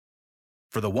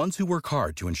For the ones who work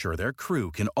hard to ensure their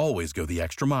crew can always go the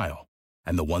extra mile,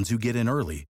 and the ones who get in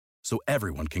early so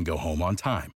everyone can go home on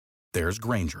time, there's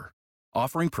Grainger,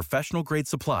 offering professional-grade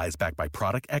supplies backed by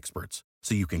product experts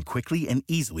so you can quickly and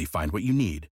easily find what you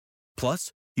need.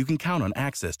 Plus, you can count on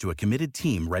access to a committed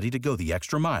team ready to go the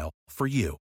extra mile for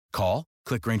you. Call,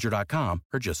 click Grainger.com,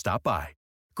 or just stop by.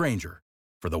 Grainger,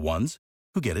 for the ones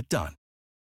who get it done.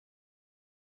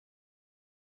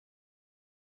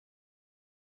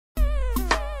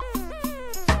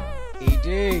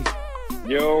 EG.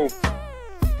 Yo. You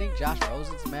think Josh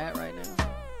Rosen's mad right now?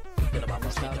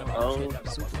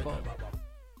 Super Bowl.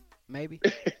 Maybe.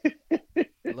 A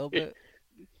little bit.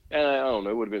 I don't know.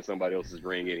 It would have been somebody else's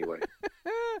ring anyway.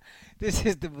 This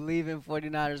is the Believe in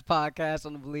 49ers podcast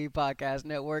on the Believe Podcast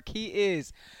Network. He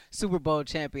is Super Bowl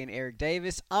champion Eric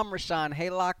Davis. I'm Rashawn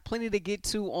Haylock. Plenty to get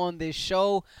to on this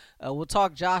show. We'll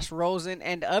talk Josh Rosen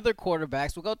and other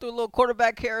quarterbacks. We'll go through a little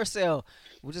quarterback carousel.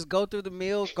 We'll just go through the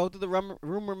mill, go through the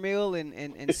rumor mill,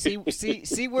 and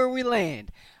see where we land.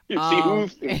 See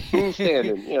who's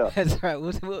standing. Yeah, that's right.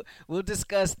 We'll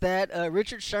discuss that.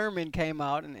 Richard Sherman came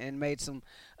out and made some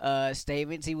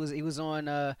statements. He was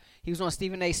on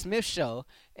Stephen A. Smith's show,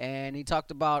 and he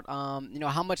talked about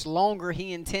how much longer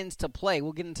he intends to play.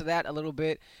 We'll get into that a little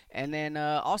bit, and then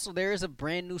also there is a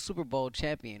brand new Super Bowl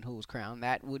champion who was crowned.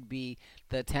 That would be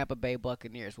the Tampa Bay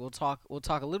Buccaneers. We'll talk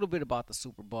a little bit about the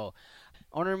Super Bowl.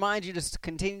 I want to remind you to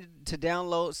continue to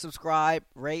download, subscribe,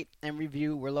 rate, and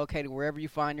review. We're located wherever you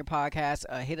find your podcast.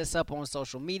 Hit us up on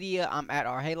social media. I'm at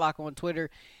 @RHaylock on Twitter.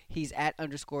 He's at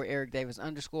 _Eric Davis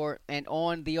 _. And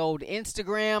on the old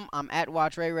Instagram, I'm at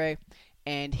WatchRayRay.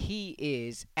 And he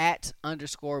is at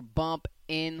 _bump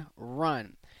in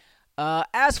run.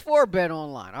 As for Bet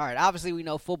Online, all right, obviously we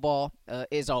know football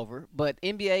is over, but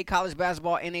NBA, college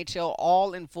basketball, NHL,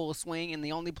 all in full swing, and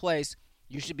the only place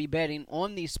you should be betting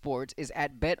on these sports is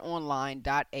at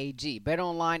betonline.ag.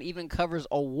 BetOnline even covers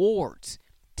awards,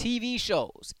 TV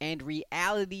shows, and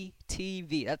reality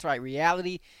TV. That's right,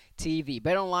 reality TV.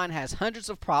 BetOnline has hundreds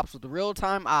of props with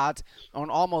real-time odds on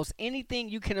almost anything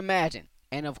you can imagine.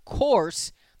 And, of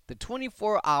course, the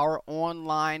 24-hour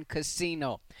online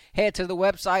casino. Head to the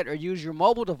website or use your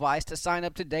mobile device to sign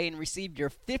up today and receive your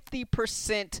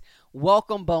 50%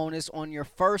 welcome bonus on your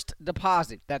first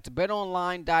deposit. That's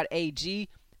betonline.ag.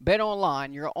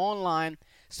 BetOnline, your online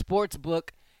sportsbook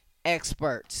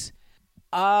experts.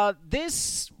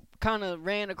 This kind of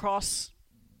ran across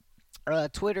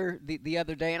Twitter the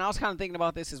other day, and I was kind of thinking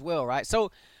about this as well, right?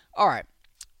 So, all right,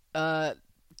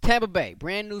 Tampa Bay,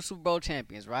 brand new Super Bowl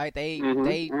champions, right? They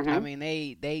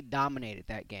dominated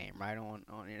that game, right? On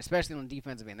especially on the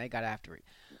defensive end, they got after it.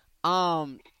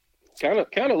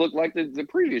 Kind of looked like the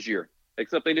previous year,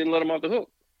 except they didn't let them off the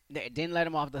hook. They didn't let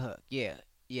them off the hook. Yeah.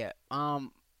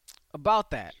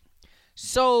 About that.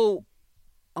 So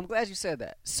I'm glad you said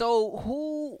that.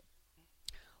 So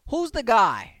who's the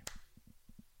guy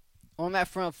on that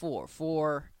front four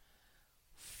for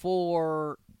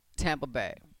Tampa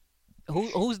Bay?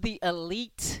 Who's the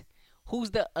elite?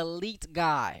 Who's the elite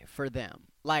guy for them?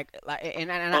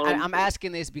 I'm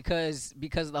asking this because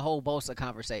of the whole Bosa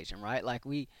conversation, right? Like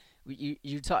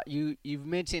you've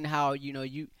mentioned how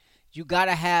you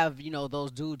gotta have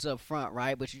those dudes up front,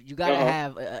 right? But you gotta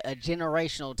have a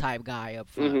generational type guy up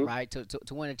front, right?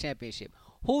 To win a championship.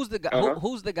 Who's the guy?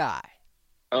 Who's the guy?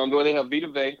 Well, they have Vita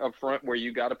Vea up front, where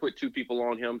you got to put two people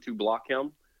on him to block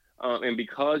him. And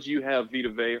because you have Vita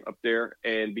Vea up there,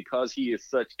 and because he is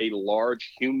such a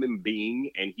large human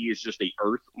being, and he is just a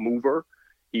earth mover,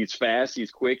 he's fast, he's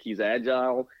quick, he's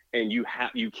agile, and you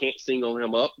can't single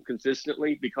him up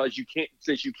consistently because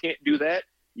since you can't do that,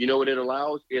 you know what it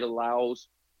allows? It allows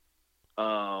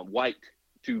White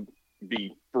to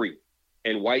be free,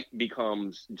 and White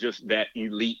becomes just that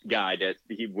elite guy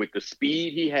with the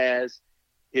speed he has,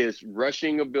 his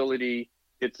rushing ability,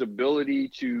 its ability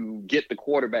to get the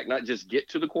quarterback, not just get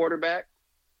to the quarterback,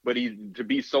 but to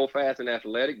be so fast and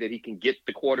athletic that he can get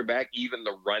the quarterback, even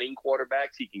the running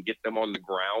quarterbacks, he can get them on the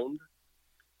ground.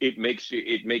 It makes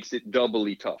it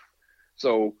doubly tough.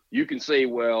 So you can say,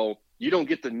 well, you don't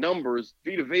get the numbers.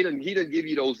 Vita Vea, he doesn't give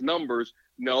you those numbers.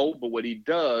 No, but what he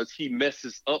does, he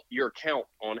messes up your count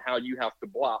on how you have to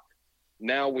block.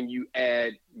 Now, when you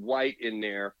add White in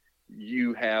there,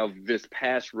 you have this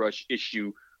pass rush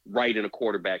issue right in a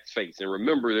quarterback's face. And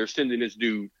remember, they're sending this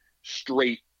dude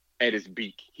straight at his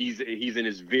beak. He's in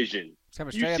his vision.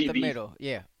 Coming straight up the middle,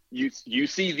 yeah. You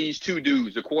see these two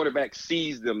dudes. The quarterback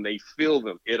sees them. They feel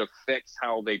them. It affects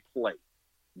how they play.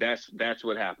 That's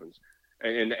what happens,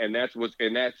 and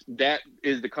that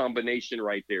is the combination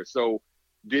right there. So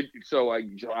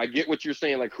I get what you're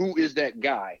saying. Like, who is that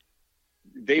guy?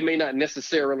 they may not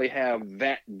necessarily have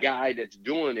that guy that's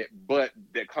doing it, but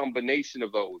the combination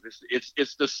of those,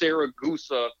 it's the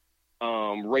Saragusa,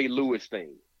 Ray Lewis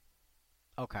thing.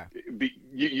 Okay.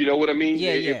 You know what I mean?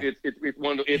 Yeah, yeah. It's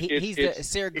one. He's the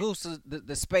Saragusa,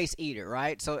 the space eater,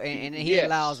 right? So and he yes.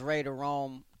 allows Ray to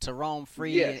roam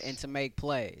free Yes. and to make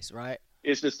plays, right?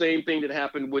 It's the same thing that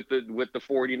happened with the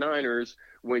 49ers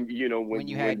when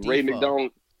you had Ray Defoe.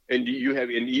 McDonald and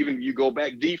even you go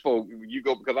back Defoe,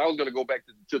 because I was going to go back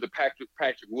to the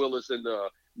Patrick Willis and the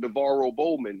Navarro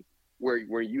Bowman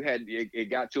where you had it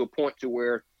got to a point to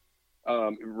where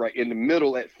right in the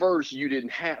middle at first you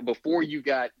didn't have, before you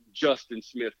got Justin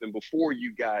Smith and before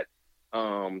you got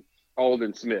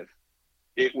Aldon Smith,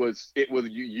 it was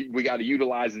we got to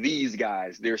utilize these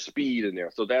guys, their speed in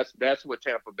there. So that's what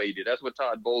Tampa Bay did. That's what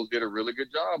Todd Bowles did a really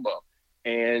good job of,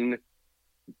 and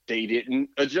they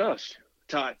didn't adjust.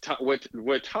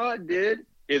 What Todd did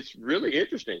is really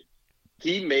interesting.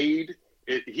 He made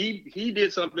it. He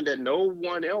did something that no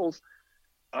one else,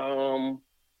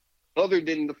 other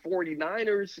than the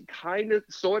 49ers, kind of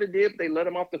sort of did. They let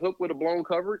him off the hook with a blown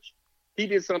coverage. He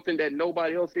did something that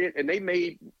nobody else did, and they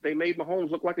made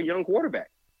Mahomes look like a young quarterback.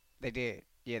 They did.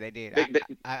 Yeah, they did.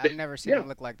 I've never seen him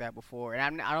look like that before,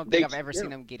 and I don't think I've ever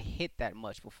seen him get hit that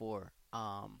much before.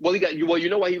 Well, you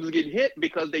know why he was getting hit?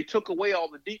 Because they took away all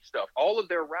the deep stuff. All of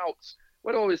their routes.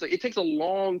 What I always say, it takes a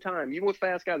long time. Even with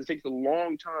fast guys, it takes a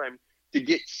long time to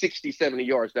get 60, 70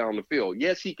 yards down the field.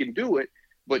 Yes, he can do it,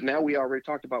 but now we already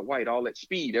talked about White, all that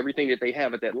speed, everything that they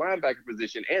have at that linebacker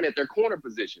position and at their corner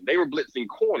position. They were blitzing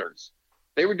corners.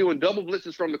 They were doing double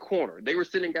blitzes from the corner. They were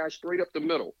sending guys straight up the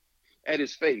middle at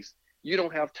his face. You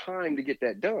don't have time to get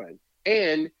that done.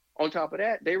 And on top of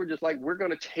that, they were just like, we're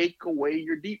going to take away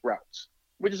your deep routes,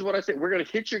 which is what I said. We're going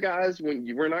to hit your guys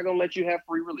we're not going to let you have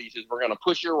free releases. We're going to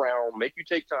push you around, make you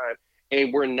take time,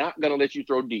 and we're not going to let you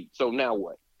throw deep. So now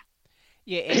what?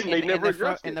 Yeah, and they never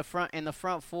and the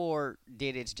front four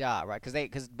did its job, right?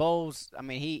 Because Bowles, I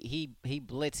mean, he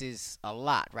blitzes a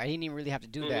lot, right? He didn't even really have to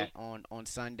do that on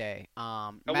Sunday.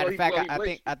 Matter of fact,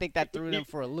 I think that threw them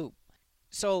for a loop.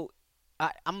 So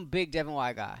I'm a big Devin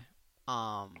White guy.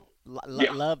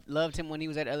 Loved him when he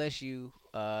was at LSU,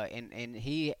 and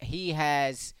he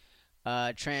has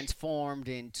transformed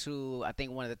into, I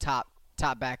think, one of the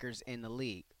top backers in the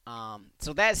league.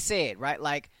 So that said, right,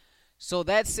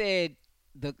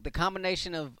 the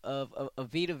combination of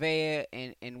Vita Vea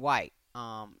and White.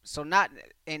 So not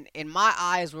in my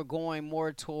eyes, we're going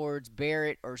more towards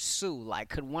Barrett or Sue. Like,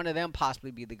 could one of them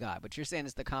possibly be the guy? But you're saying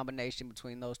it's the combination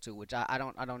between those two, which I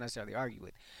don't necessarily argue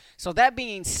with. So that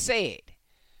being said,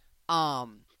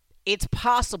 it's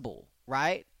possible,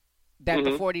 right, that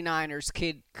the 49ers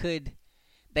could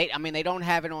they don't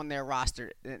have it on their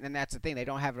roster, and that's the thing, they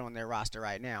don't have it on their roster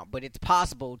right now. But it's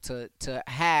possible to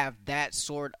have that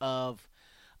sort of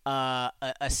a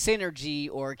synergy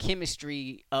or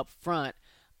chemistry up front,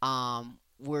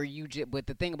 where but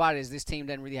the thing about it is this team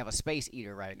doesn't really have a space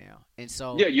eater right now, and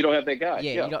so you don't have that guy.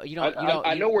 You don't.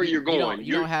 I know where you're going.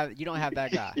 You don't have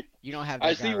that guy. You don't have. That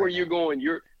I see guy where right you're now.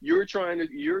 going. You're trying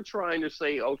to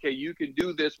say, okay, you can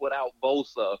do this without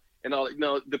Bosa and all.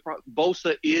 No,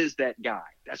 Bosa is that guy.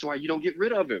 That's why you don't get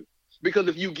rid of him. Because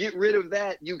if you get rid of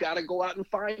that, you got to go out and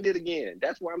find it again.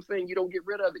 That's why I'm saying you don't get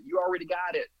rid of it. You already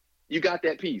got it. You got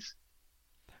that piece.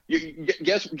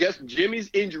 Guess Jimmy's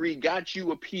injury got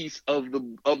you a piece of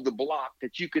the block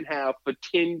that you can have for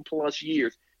 10 plus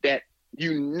years that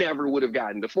you never would have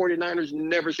gotten. The 49ers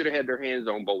never should have had their hands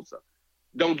on Bosa.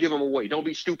 Don't give them away. Don't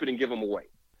be stupid and give them away.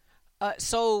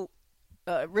 So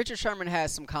Richard Sherman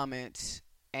has some comments,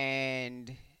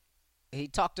 and he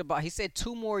said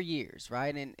 2 more years,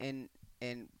 right? And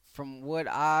from what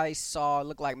I saw, it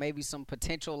looked like maybe some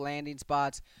potential landing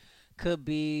spots. Could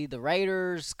be the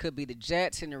Raiders, could be the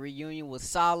Jets in the reunion with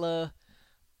Saleh.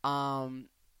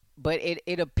 But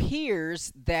it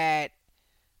appears that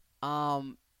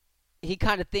he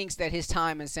kind of thinks that his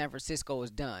time in San Francisco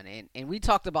is done. And we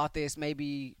talked about this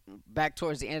maybe back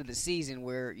towards the end of the season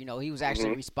where, he was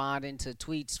actually responding to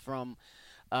tweets from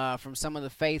some of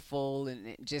the faithful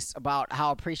and just about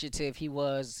how appreciative he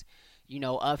was,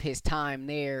 of his time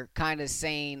there, kind of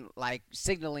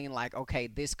signaling okay,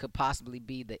 this could possibly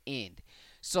be the end.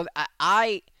 So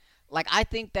I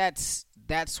think that's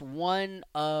one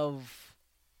of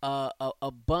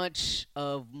a bunch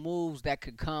of moves that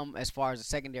could come as far as the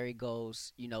secondary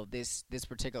goes, this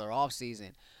particular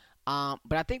offseason.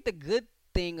 But I think the good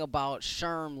thing about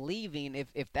Sherm leaving,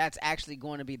 if that's actually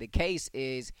going to be the case,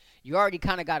 is you already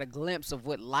kind of got a glimpse of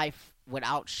what life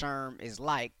without Sherm is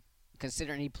like,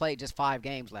 considering he played just 5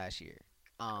 games last year.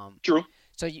 True.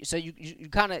 So you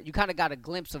kind of got a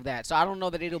glimpse of that. So I don't know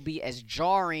that it'll be as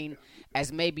jarring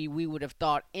as maybe we would have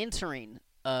thought entering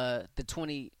the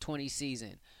 2020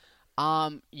 season.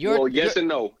 Well, yes and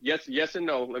no. Yes and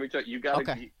no. Let me tell you,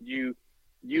 Okay.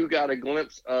 you got a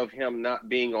glimpse of him not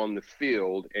being on the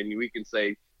field, and we can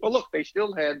say, well, look, they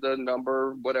still had the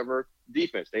number whatever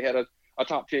defense. They had a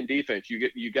top 10 defense.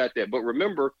 You got that, but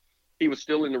remember, he was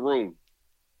still in the room.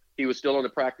 He was still on the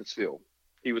practice field.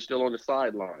 He was still on the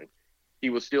sideline. He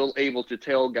was still able to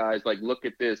tell guys like, look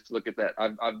at this, look at that.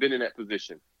 I've been in that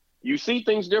position. You see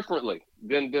things differently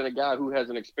than a guy who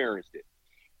hasn't experienced it.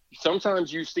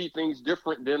 Sometimes you see things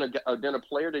different than a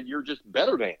player that you're just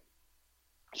better than.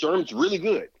 Sherman's really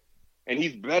good, and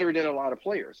he's better than a lot of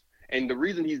players. And the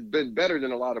reason he's been better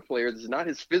than a lot of players is not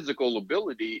his physical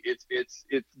ability. It's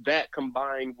that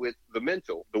combined with the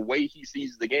mental, the way he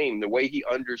sees the game, the way he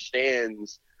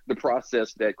understands the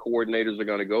process that coordinators are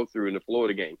going to go through in the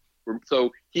Florida game.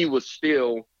 So he was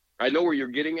still. I know where you're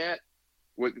getting at.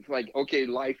 With like, okay,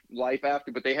 life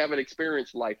after, but they haven't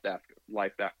experienced life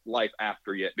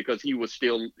after yet because he was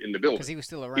still in the building. Because he was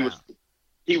still around.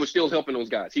 He was still helping those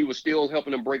guys. He was still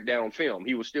helping them break down film.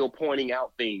 He was still pointing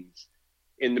out things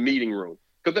in the meeting room.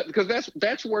 Because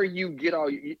that's where you get all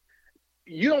you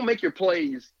don't make your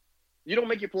plays. You don't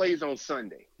make your plays on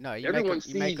Sunday. No, everyone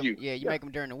sees you. Yeah, you make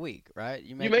them during the week, right?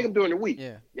 You make them during the week.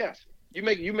 Yeah. Yes. You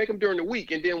make them during the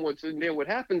week, and then what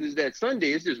happens is that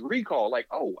Sunday is just recall. Like,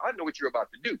 oh, I know what you're about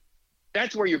to do.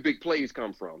 That's where your big plays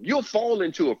come from. You'll fall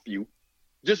into a few,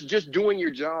 just doing your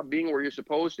job, being where you're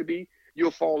supposed to be. You'll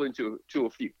fall into a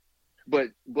few,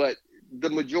 but the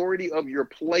majority of your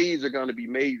plays are going to be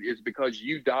made is because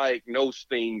you diagnose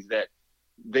things that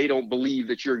they don't believe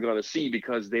that you're going to see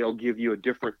because they'll give you a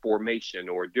different formation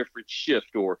or a different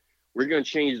shift, or we're going to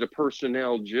change the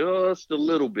personnel just a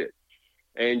little bit.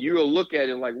 And you'll look at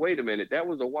it like, wait a minute, that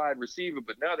was a wide receiver,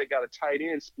 but now they got a tight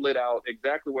end split out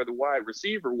exactly where the wide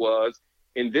receiver was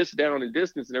in this down and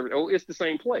distance and everything. Oh, it's the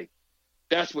same play.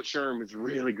 That's what Sherm is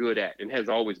really good at and has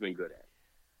always been good at.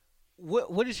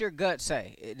 What does your gut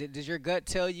say? Does your gut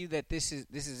tell you that this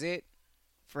is it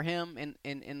for him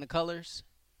in the colors?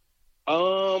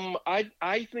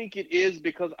 I think it is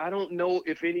because I don't know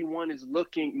if anyone is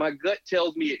looking. My gut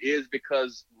tells me it is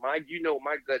because my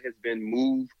gut has been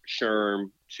move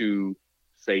Sherm to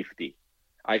safety.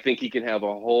 I think he can have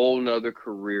a whole nother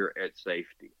career at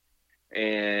safety,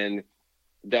 and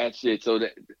that's it. So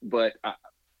but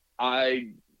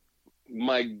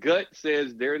my gut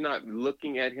says they're not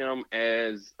looking at him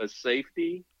as a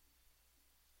safety.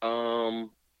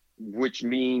 Which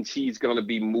means he's going to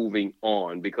be moving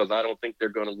on because I don't think they're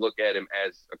going to look at him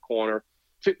as a corner.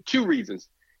 Two reasons.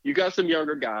 You got some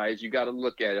younger guys. You got to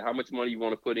look at it. How much money you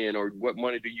want to put in, or what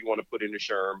money do you want to put into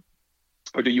Sherm,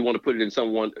 or do you want to put it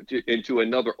in into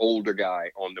another older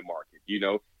guy on the market?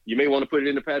 You may want to put it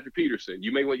into Patrick Peterson.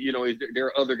 You may want, there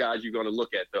are other guys you're going to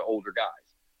look at, the older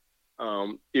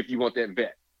guys, if you want that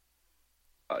vet.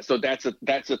 So that's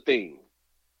a thing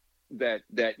that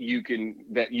you can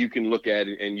look at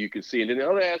it and you can see. And then the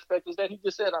other aspect is that he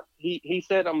just said he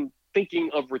said I'm thinking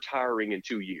of retiring in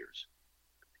 2 years.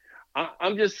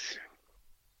 I'm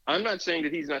not saying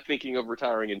that he's not thinking of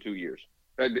retiring in 2 years.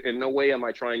 In no way am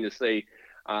I trying to say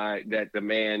that the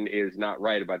man is not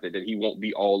right about that he won't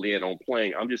be all in on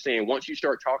playing. I'm just saying once you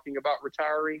start talking about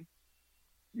retiring,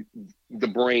 the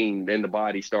brain and the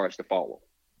body starts to follow.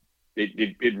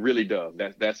 It really does.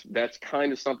 That's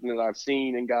kind of something that I've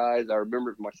seen in guys. I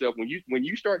remember it myself. When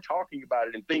you start talking about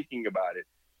it and thinking about it,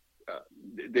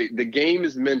 the game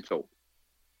is mental.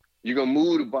 You're gonna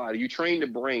move the body. You train the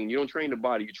brain. You don't train the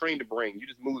body. You train the brain. You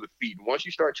just move the feet. Once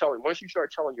you start telling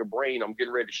your brain, I'm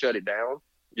getting ready to shut it down,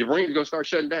 your brain's gonna start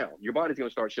shutting down. Your body's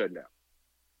gonna start shutting down.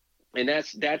 And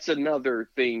that's another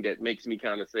thing that makes me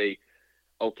kind of say,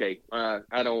 okay, I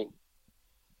don't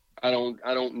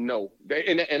know.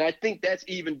 And I think that's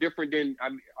even different than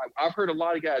I've heard a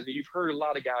lot of guys, and you've heard a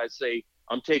lot of guys say,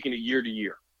 I'm taking it year to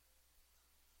year.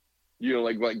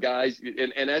 Like guys,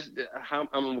 and that's how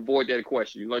I'm going to avoid that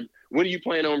question. Like, when are you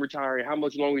planning on retiring? How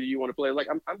much longer do you want to play? Like,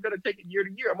 I'm going to take it year to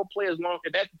year. I'm going to play as long.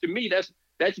 And that, to me,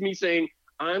 that's me saying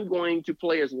I'm going to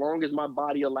play as long as my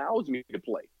body allows me to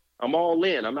play. I'm all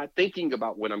in. I'm not thinking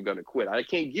about when I'm going to quit. I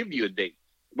can't give you a date.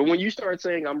 But when you start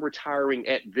saying I'm retiring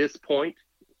at this point,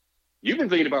 you've been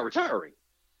thinking about retiring.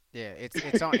 Yeah,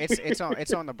 it's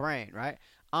on the brain, right?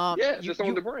 Yes, it's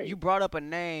on the brain. You brought up a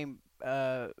name,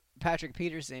 Patrick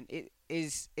Peterson.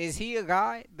 Is he a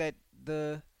guy that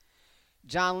the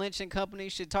John Lynch and company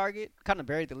should target? Kind of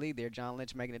buried the lead there. John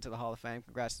Lynch making it to the Hall of Fame.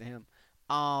 Congrats to him.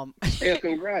 Yeah,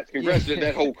 congrats to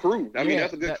that whole crew. I mean,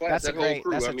 that's a good class. That whole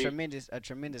crew. That's a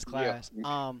tremendous class.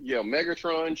 Yeah,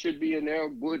 Megatron should be in there.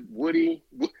 Woody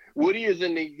is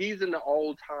he's in the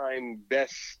all-time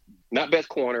best, not best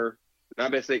corner,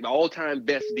 not best safety, all-time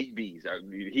best DBs.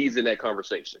 He's in that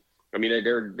conversation. I mean,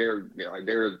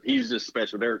 he's just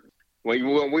special. When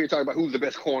you're talking about who's the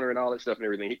best corner and all that stuff and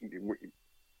everything,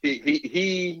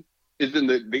 he is in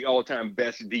the all-time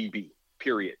best DB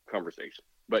period conversation.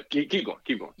 But keep going.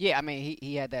 Yeah, I mean,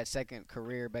 he had that second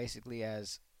career basically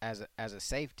as a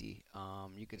safety.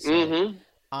 You could say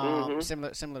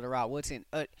similar to Rod Woodson.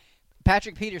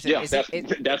 Patrick Peterson. Yeah,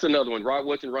 that's another one. Rod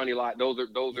Woodson, Ronnie Lott. Those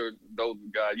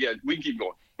guys. Yeah, we can keep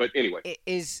going. But anyway,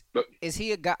 is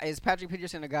he a guy? Is Patrick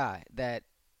Peterson a guy that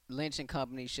Lynch and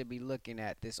company should be looking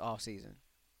at this offseason?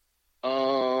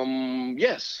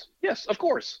 Yes, of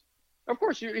course. Of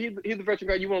course, he's the veteran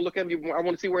guy. You want to look at him. I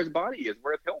want to see where his body is,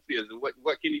 where his health is, and what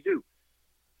can he do?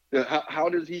 How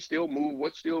does he still move?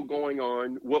 What's still going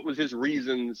on? What was his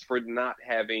reasons for not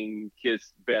having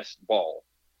his best ball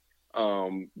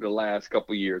the last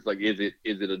couple of years? Like, is it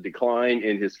a decline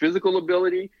in his physical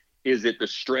ability? Is it the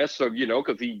stress of,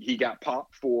 because he got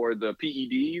popped for the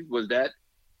PEDs?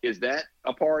 Is that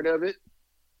a part of it?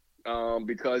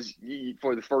 Because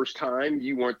for the first time,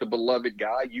 you weren't the beloved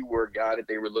guy. You were a guy that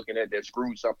they were looking at that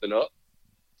screwed something up.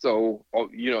 So,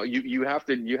 you have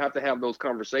to have those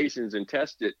conversations and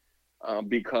test it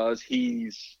because he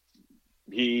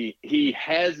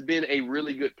has been a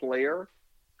really good player.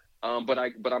 But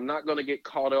I'm not going to get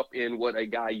caught up in what a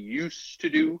guy used to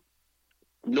do,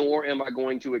 nor am I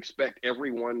going to expect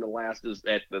everyone to last as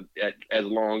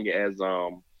long as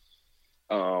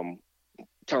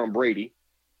Tom Brady.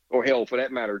 Or hell, for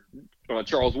that matter,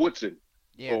 Charles Woodson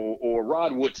or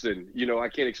Rod Woodson. I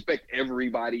can't expect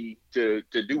everybody to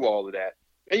do all of that.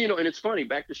 And, and it's funny,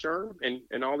 back to Sherm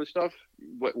and all this stuff,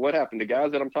 what happened? The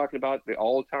guys that I'm talking about, the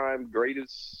all-time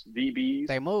greatest DBs.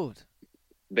 They moved.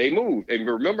 And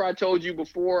remember I told you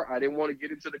before, I didn't want to get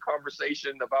into the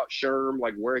conversation about Sherm,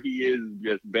 like where he is,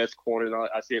 his best corner.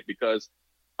 I said because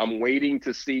I'm waiting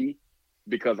to see,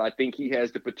 because I think he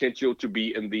has the potential to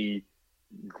be in the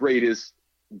greatest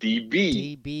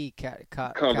DB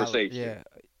conversation.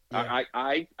 Yeah.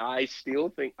 I still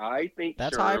think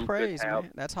that's Sherm high praise,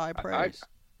 man. That's high praise.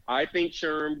 I think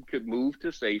Sherm could move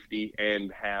to safety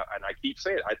and I keep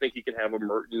saying I think he can have a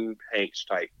Merton Hanks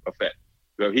type effect.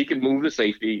 So he can move to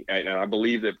safety, and I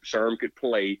believe that Sherm could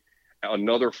play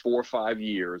another 4 or 5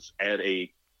 years at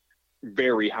a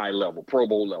very high level, Pro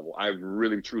Bowl level. I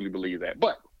really truly believe that.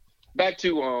 But back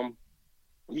to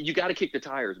you got to kick the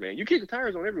tires, man. You kick the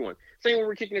tires on everyone. Same when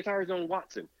we're kicking the tires on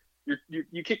Watson.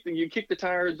 You kick the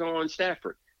tires on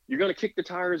Stafford. You're going to kick the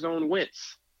tires on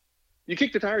Wentz. You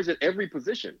kick the tires at every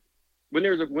position. When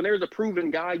there's a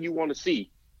proven guy you want to see,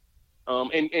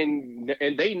 and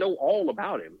they know all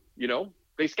about him.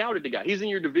 They scouted the guy. He's in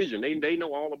your division. They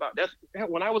know all about that.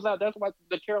 When I was out, that's why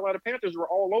the Carolina Panthers were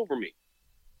all over me.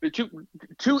 The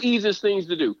two easiest things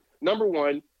to do. Number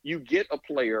one, you get a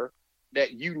player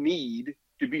that you need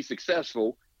to be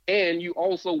successful, and you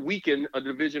also weaken a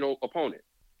divisional opponent.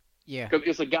 Yeah, because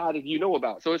it's a guy that you know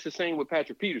about. So it's the same with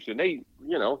Patrick Peterson.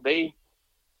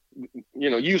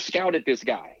 You scouted this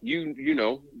guy.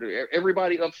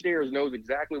 Everybody upstairs knows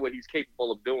exactly what he's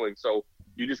capable of doing. So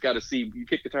you just got to see. You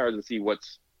kick the tires and see what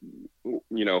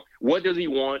does he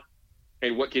want,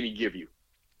 and what can he give you.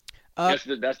 That's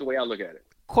the way I look at it.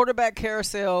 Quarterback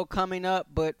carousel coming up,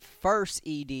 but first,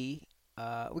 ED.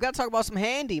 We got to talk about some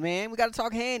handy, man. We got to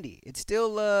talk handy. It's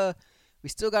still, we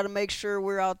still got to make sure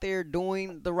we're out there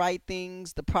doing the right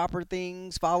things, the proper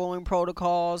things, following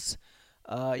protocols,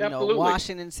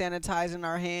 washing and sanitizing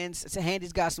our hands. So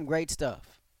Handy's got some great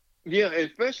stuff. Yeah,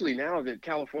 especially now that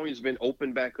California's been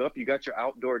opened back up. You got your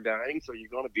outdoor dining, so you're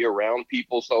going to be around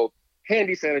people. So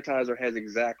Handy Sanitizer has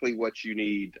exactly what you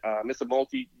need. It's a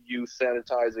multi-use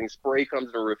sanitizing spray. Comes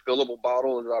in a refillable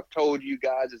bottle. As I've told you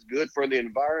guys, it's good for the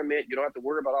environment. You don't have to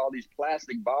worry about all these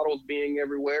plastic bottles being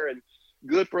everywhere. And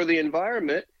good for the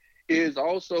environment is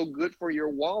also good for your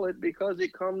wallet because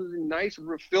it comes in nice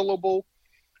refillable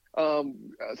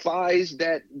size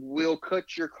that will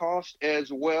cut your cost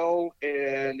as well.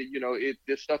 And,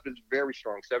 this stuff is very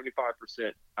strong,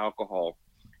 75% alcohol.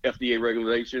 FDA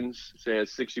regulations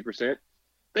says 60%.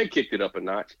 They kicked it up a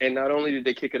notch. And not only did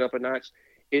they kick it up a notch,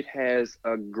 it has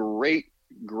a great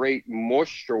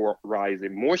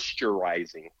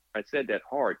moisturizing. I said that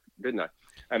hard, didn't I?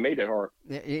 I made that hard.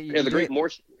 It has a great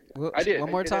moisture. I did. One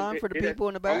more time for the people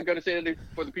in the back? I'm going to say it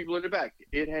for the people in the back.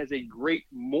 It has a great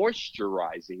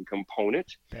moisturizing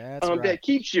component That's right. that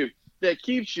keeps you that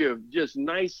keeps you just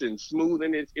nice and smooth.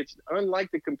 And it's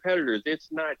unlike the competitors. It's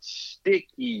not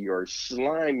sticky or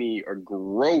slimy or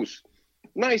gross.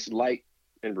 Nice, light,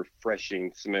 and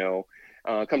refreshing smell.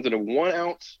 Comes in a 1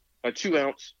 ounce, a 2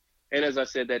 ounce, and as I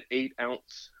said, that 8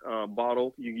 ounce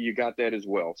bottle, you got that as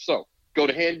well. So go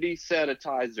to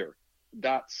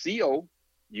handysanitizer.co,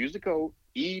 use the code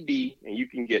ED, and you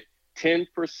can get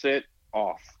 10%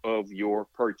 off of your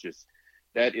purchase.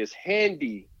 That is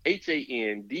Handy,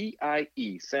 HANDIE,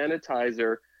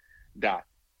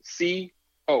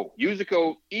 sanitizer.co. Use the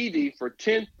code ED for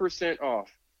 10% off.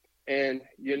 And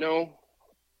you know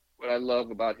what I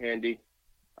love about Handy?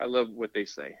 I love what they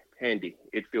say. Handy,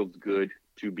 it feels good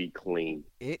to be clean.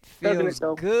 It feels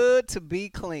good to be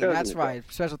clean. That's right.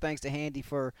 Special thanks to Handy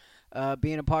for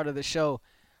being a part of the show.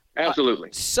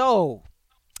 Absolutely.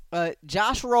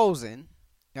 Josh Rosen,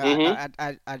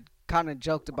 Mm-hmm. I kind of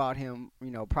joked about him,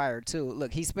 prior to.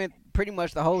 Look, he spent pretty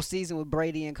much the whole season with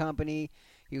Brady and company.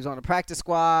 He was on the practice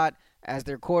squad as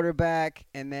their quarterback,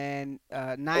 and then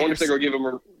Niners. I wonder if they're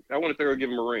gonna give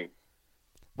him a ring.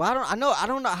 Well, I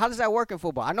don't know. How does that work in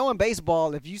football? I know in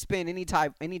baseball, if you spend any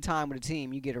time with a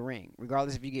team, you get a ring,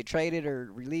 regardless if you get traded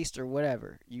or released or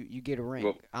whatever. You get a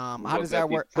ring. How does that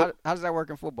work? How does that work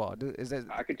in football? I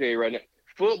can tell you right now,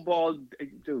 football,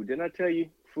 dude. Didn't I tell you?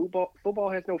 Football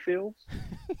has no feels.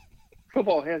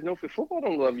 Football has no feels. Football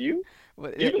don't love you.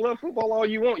 You can love football all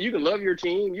you want. You can love your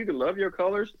team. You can love your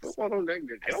colors. Football don't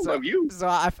love you. So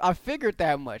I figured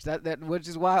that much. That which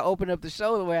is why I opened up the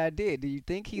show the way I did. Do you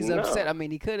think he's upset? I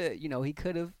mean, he could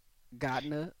have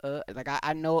gotten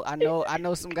I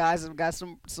know some guys have got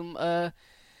some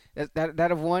that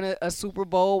have won a Super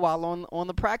Bowl while on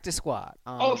the practice squad.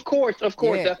 Of course.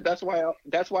 Yeah. That's why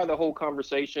the whole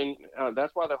conversation.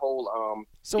 That's why the whole.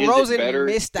 So Rosen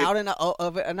missed out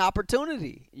of an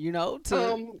opportunity, Well,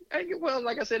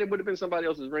 like I said, it would have been somebody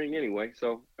else's ring anyway.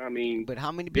 So I mean. But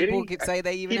how many people could say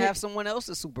they even have someone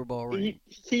else's Super Bowl ring?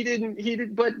 He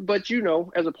didn't. But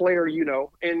as a player,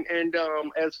 and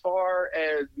as far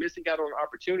as missing out on an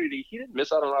opportunity, he didn't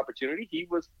miss out on an opportunity. He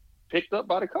was picked up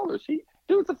by the colors.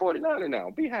 Dude's a 49er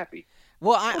now. Be happy.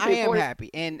 Well, I am happy.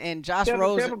 And Josh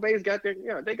Rosen. Tampa Bay's got their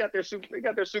they got their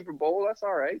Super Bowl. That's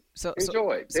all right. So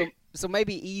enjoy. So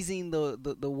maybe easing the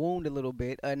wound a little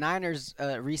bit. Niners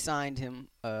re-signed him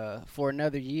for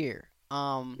another year.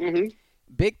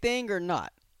 Big thing or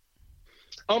not?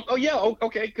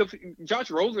 Okay. Because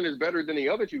Josh Rosen is better than the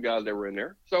other two guys that were in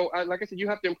there. So like I said, you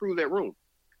have to improve that room.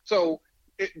 So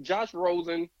Josh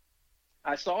Rosen.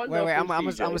 I saw it. Wait! I'm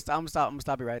gonna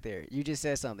stop you right there. You just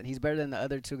said something. He's better than the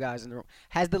other two guys in the room.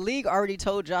 Has the league already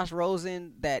told Josh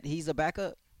Rosen that he's a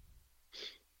backup?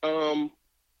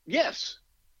 Yes.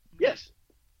 Josh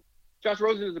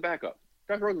Rosen is a backup.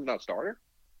 Josh Rosen's not a starter.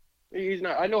 He's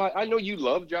not. I know you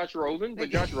love Josh Rosen, but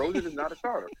Josh Rosen is not a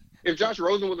starter. If Josh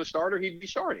Rosen was a starter, he'd be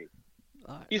starting.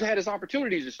 He's had his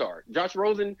opportunities to start. Josh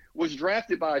Rosen was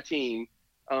drafted by a team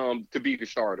to be the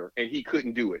starter, and he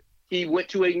couldn't do it. He went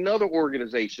to another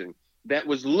organization that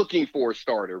was looking for a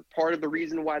starter. Part of the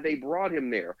reason why they brought him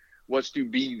there was to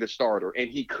be the starter, and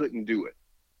he couldn't do it.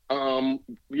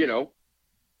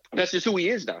 That's just who he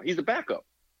is now. He's a backup.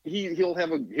 He'll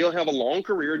have a long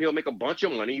career and he'll make a bunch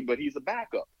of money, but he's a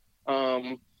backup.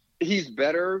 He's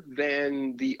better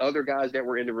than the other guys that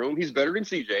were in the room. He's better than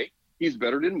CJ. He's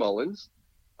better than Mullins.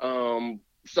 Well,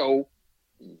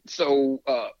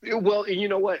 and you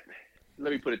know what?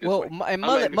 Let me put it this way. Well, and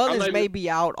Mullins may be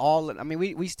out all. I mean,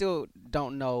 we still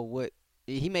don't know what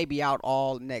he may be out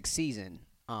all next season.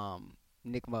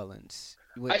 Nick Mullins.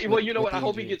 I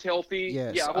hope he gets healthy.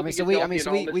 Yes. Yeah. We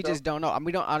just don't know. I mean,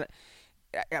 we don't.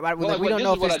 We don't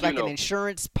know if it's like an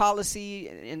insurance policy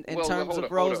in terms of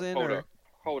Rosen.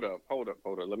 Hold up.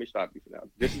 Let me stop you for now.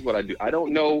 This is what I do. I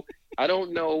don't know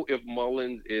if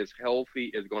Mullins is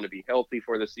going to be healthy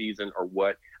for the season or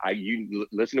what. You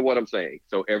listen to what I'm saying.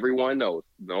 So everyone knows,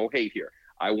 no hate here.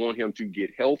 I want him to get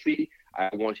healthy.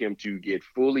 I want him to get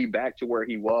fully back to where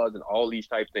he was and all these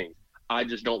type things. I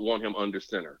just don't want him under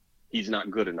center. He's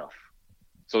not good enough.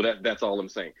 So that's all I'm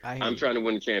saying. I'm trying to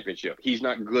win the championship. He's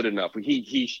not good enough.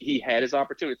 He had his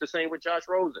opportunity. It's the same with Josh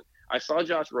Rosen. I saw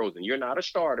Josh Rosen. You're not a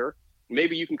starter.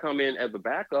 Maybe you can come in as a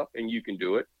backup and you can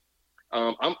do it.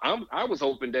 I was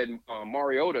hoping that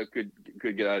Mariota could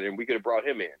get out of there and we could have brought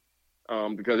him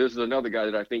in because this is another guy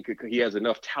that I think he has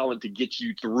enough talent to get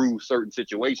you through certain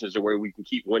situations to where we can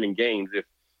keep winning games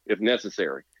if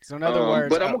necessary. So in other words,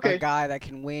 but I'm okay. A guy that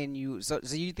can win you. So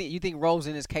you think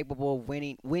Rosen is capable of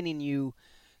winning you,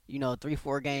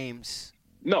 3-4 games?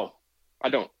 No, I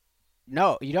don't.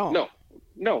 No, you don't.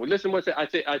 No. Listen, what I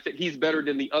said. I said he's better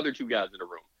than the other two guys in the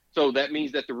room. So that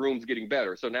means that the room's getting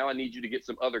better. So now I need you to get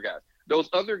some other guys. Those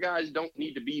other guys don't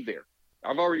need to be there.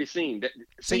 I've already seen that.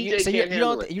 So CJ you can't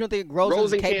handle it. don't think Rosen's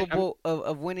Rosen can't- capable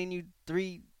of winning you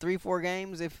three, 4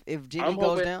 games if Jimmy I'm goes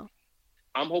hoping- down?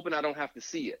 I'm hoping I don't have to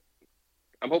see it.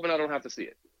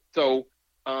 So,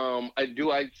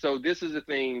 So this is the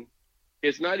thing.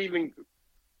 It's not even.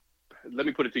 Let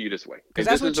me put it to you this way. Because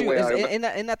that's this what is the way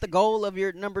isn't that the goal of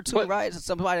your number 2, But- right?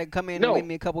 Somebody to come in No. and win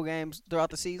me a couple games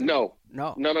throughout the season. No.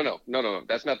 No.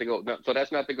 That's not the goal. No, so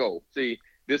that's not the goal. See,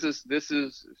 this is.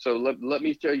 So let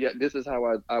me tell you. This is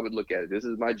how I would look at it. This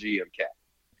is my GM cap.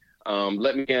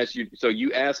 Let me ask you. So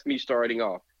you asked me starting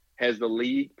off. Has the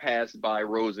league passed by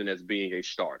Rosen as being a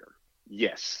starter?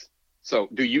 Yes. So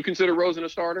do you consider Rosen a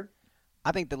starter?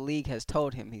 I think the league has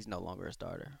told him he's no longer a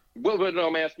starter. Well, but no,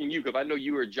 I'm asking you because I know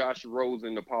you are a Josh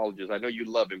Rosen apologist. I know you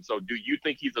love him. So do you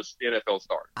think he's an NFL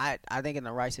starter? I think in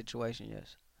the right situation,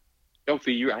 yes. Don't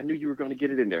see you. I knew you were going to get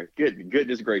it in there.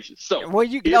 Goodness gracious. So Well,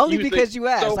 you if only you because think- you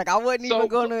asked. so- Like I wasn't so- even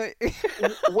gonna.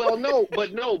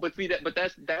 but see that. But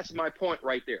that's my point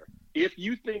right there. If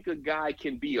you think a guy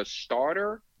can be a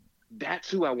starter, that's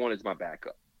who I want as my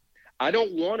backup. I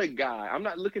don't want a guy. I'm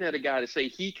not looking at a guy to say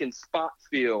he can spot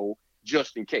fill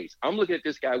just in case. I'm looking at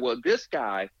this guy. Well, this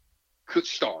guy could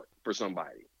start for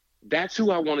somebody. That's who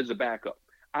I want as a backup.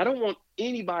 I don't want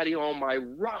anybody on my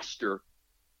roster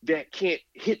that can't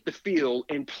hit the field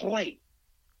and play.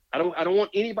 I don't want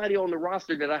anybody on the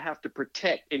roster that I have to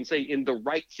protect and say in the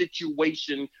right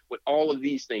situation with all of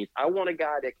these things. I want a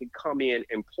guy that can come in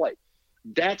and play.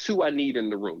 That's who I need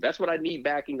in the room. That's what I need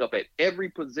backing up at every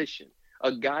position.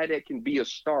 A guy that can be a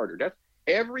starter. That's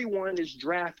everyone is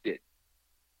drafted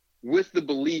with the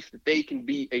belief that they can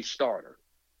be a starter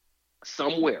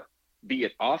somewhere, be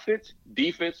it offense,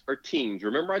 defense, or teams.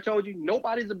 Remember I told you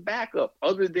nobody's a backup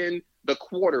other than the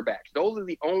quarterbacks. Those are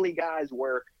the only guys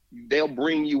where they'll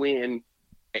bring you in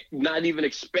not even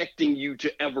expecting you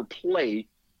to ever play,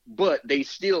 but they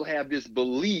still have this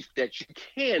belief that you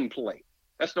can play.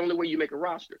 That's the only way you make a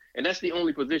roster. And that's the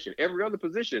only position. Every other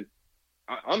position,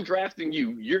 I'm drafting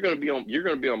you. You're going to be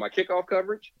on my kickoff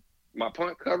coverage, my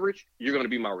punt coverage. You're going to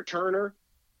be my returner,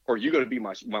 or you're going to be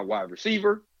my wide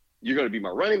receiver. You're going to be my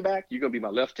running back. You're going to be my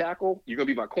left tackle. You're going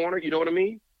to be my corner. You know what I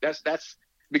mean? That's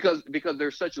because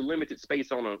there's such a limited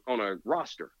space on a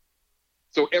roster.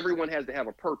 So everyone has to have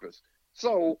a purpose.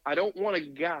 So I don't want a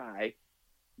guy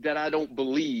that I don't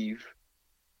believe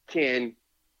can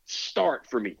start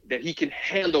for me, that he can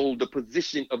handle the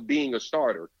position of being a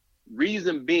starter.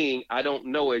 Reason being, I don't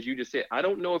know, as you just said, I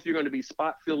don't know if you're going to be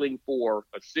spot filling for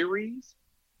a series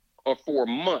or for a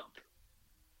month.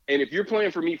 And if you're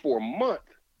playing for me for a month,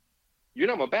 you're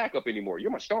not my backup anymore.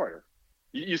 You're my starter.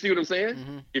 You see what I'm saying?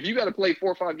 Mm-hmm. If you got to play 4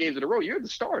 or 5 games in a row, you're the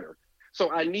starter.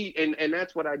 So I need, and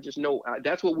that's what I just know.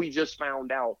 That's what we just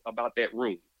found out about that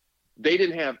room. They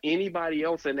didn't have anybody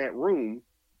else in that room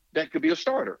that could be a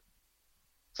starter.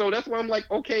 So that's why I'm like,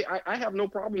 okay, I have no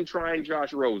problem trying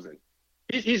Josh Rosen.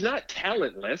 He's not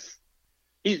talentless.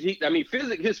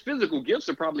 His physical gifts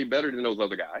are probably better than those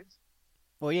other guys.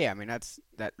 Well, yeah, I mean that's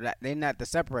they're not the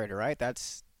separator, right?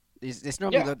 It's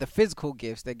normally the physical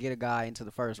gifts that get a guy into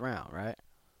the first round, right?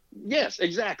 Yes,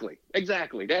 exactly.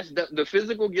 That's the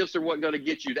physical gifts are what going to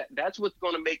get you. That's what's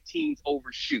going to make teams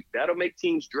overshoot. That'll make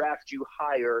teams draft you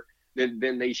higher than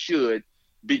they should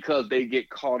because they get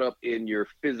caught up in your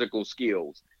physical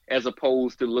skills, as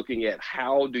opposed to looking at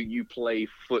how do you play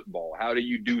football, how do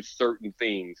you do certain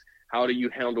things, how do you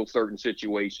handle certain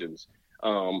situations,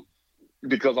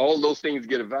 because all those things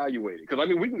get evaluated. Because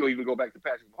we can even go back to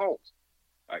Patrick Mahomes.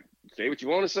 Like, say what you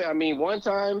want to say. One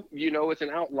time, it's an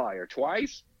outlier.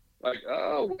 Twice,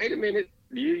 oh, wait a minute.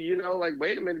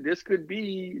 Wait a minute. This could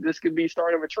be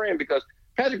start of a trend, because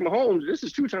Patrick Mahomes, this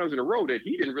is 2 times in a row that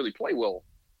he didn't really play well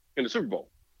in the Super Bowl.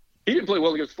 He didn't play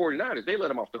well against the 49ers. They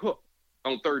let him off the hook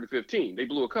on 3rd and 15. They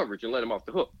blew a coverage and let him off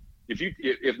the hook.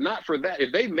 If not for that,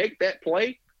 if they make that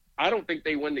play, I don't think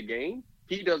they win the game.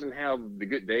 He doesn't have the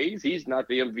good days. He's not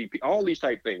the MVP. All these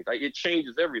type things. It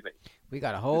changes everything. We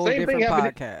got a whole different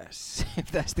podcast.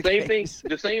 If that's the case.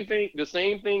 The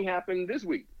same thing happened this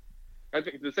week. I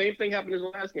think the same thing happened in the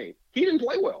last game. He didn't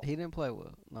play well. He didn't play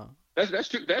well. No. That's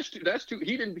too.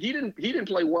 He didn't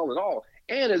play well at all.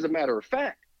 And as a matter of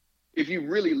fact, if you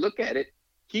really look at it,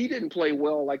 he didn't play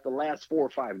well like the last 4 or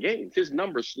 5 games. His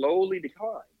numbers slowly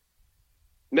declined.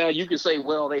 Now you can say,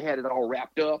 well, they had it all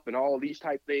wrapped up and all these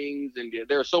type things, and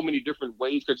there are so many different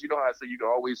ways, because how I say you can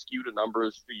always skew the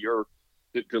numbers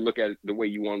to look at it the way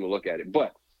you want to look at it.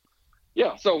 But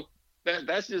yeah, so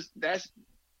that's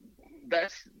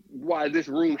why this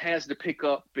room has to pick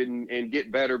up and get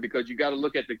better, because you got to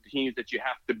look at the teams that you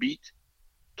have to beat.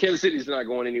 Kansas City's not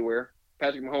going anywhere.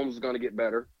 Patrick Mahomes is going to get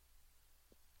better.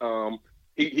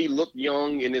 He looked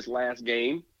young in his last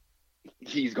game.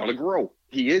 He's gonna grow.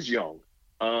 He is young.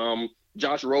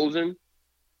 Josh Rosen,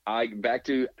 back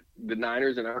to the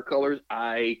Niners and our colors.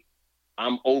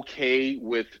 I'm okay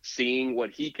with seeing what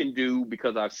he can do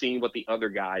because I've seen what the other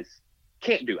guys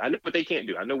can't do. I know what they can't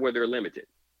do. I know where they're limited.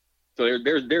 So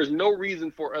there's no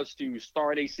reason for us to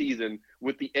start a season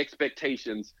with the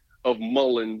expectations of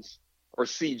Mullins or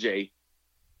CJ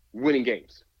winning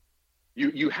games.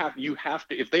 You have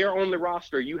to, if they are on the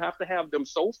roster, you have to have them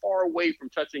so far away from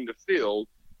touching the field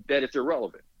that it's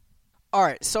irrelevant. All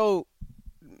right, so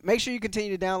make sure you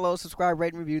continue to download, subscribe,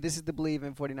 rate, and review. This is the Believe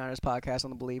in 49ers podcast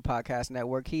on the Believe Podcast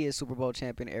Network. He is Super Bowl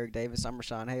champion Eric Davis. I'm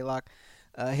Rashawn Haylock.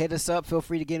 Hit us up. Feel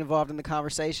free to get involved in the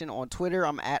conversation. On Twitter,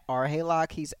 I'm at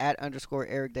 @RHaylock. He's at _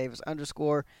 Eric Davis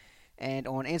 _. And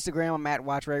on Instagram, I'm at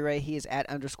Watch Ray Ray. He is at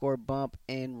 _ Bump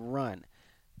and Run.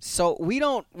 So we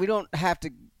don't have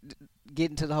to get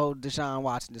into the whole Deshaun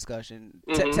Watson discussion.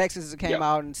 Mm-hmm. Texas came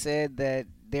out and said that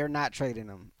they're not trading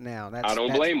him now. I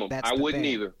don't blame them. I wouldn't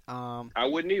either. I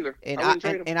wouldn't either. And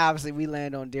obviously, we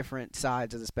land on different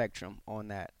sides of the spectrum on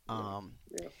that. Yeah.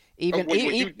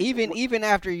 Even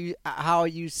after how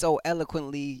you so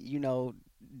eloquently,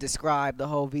 describe the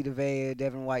whole Vita Vea,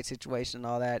 Devin White situation and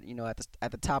all that,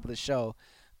 at the top of the show,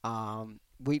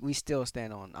 we still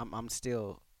stand on. I'm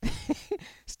still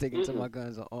sticking to my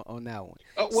guns on that one.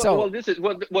 This is.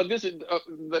 Let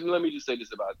me just say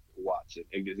this about Watson,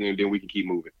 and then we can keep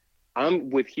moving.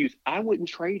 I'm with Houston. I wouldn't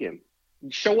trade him.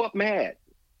 Show up mad,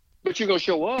 but you're gonna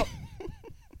show up.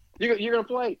 You're gonna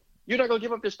play. You're not gonna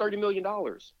give up this $30 million.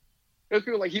 It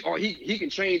feels like he can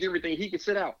change everything. He can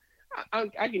sit out.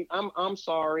 I'm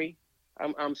sorry.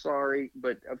 I'm sorry,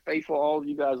 but faithful all of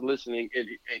you guys listening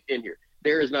in here.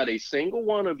 There is not a single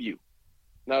one of you,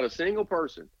 not a single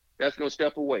person that's going to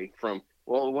step away from.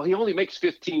 Well, he only makes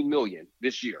 $15 million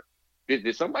this year.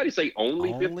 Did somebody say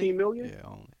only $15 million? Yeah,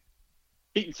 only.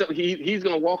 He's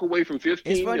going to walk away from $15 million.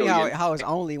 It's funny how it's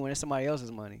only when it's somebody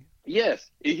else's money. Yes,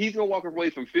 he's going to walk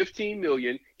away from $15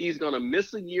 million. He's going to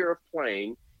miss a year of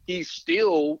playing. They're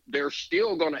still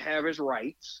going to have his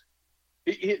rights.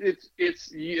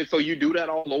 So you do that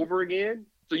all over again?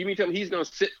 So you mean tell me he's going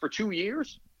to sit for 2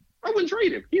 years? I wouldn't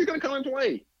trade him. He's going to come and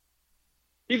play.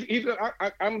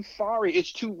 I'm sorry.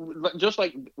 It's too, just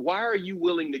like, why are you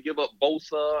willing to give up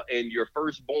Bosa and your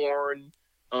firstborn?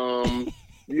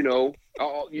 You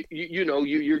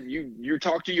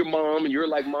talk to your mom and you're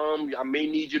like, Mom, I may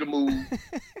need you to move.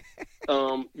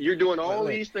 You're doing all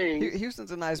these things.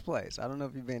 Houston's a nice place. I don't know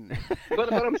if you've been there.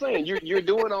 but I'm saying you're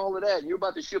doing all of that. And you're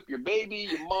about to ship your baby,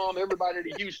 your mom, everybody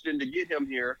to Houston to get him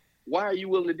here. Why are you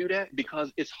willing to do that?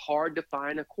 Because it's hard to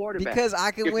find a quarterback. Because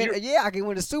I can win. Yeah, I can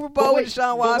win the Super Bowl with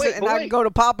Deshaun Watson, and I can go to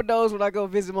Papa Do's when I go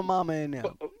visit my mama and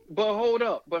them. But hold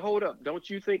up. Don't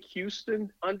you think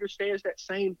Houston understands that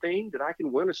same thing, that I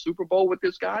can win a Super Bowl with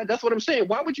this guy? That's what I'm saying.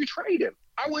 Why would you trade him?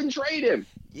 I wouldn't trade him.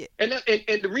 Yeah. And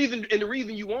the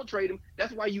reason you won't trade him,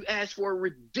 that's why you ask for a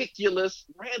ridiculous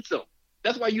ransom.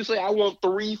 That's why you say I want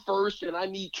 3 firsts and I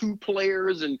need 2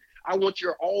 players and I want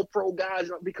your all-pro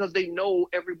guys, because they know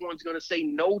everyone's going to say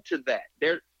no to that.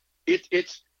 It's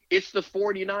the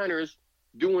 49ers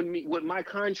doing me with my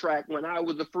contract when I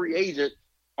was a free agent,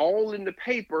 all in the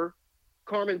paper.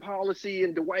 Carmen Policy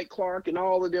and Dwight Clark and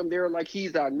all of them, they're like,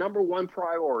 he's our number one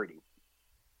priority.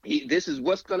 This is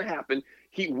what's going to happen.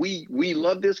 We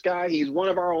love this guy. He's one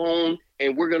of our own,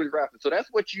 and we're going to draft him. So that's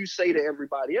what you say to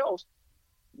everybody else.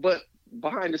 But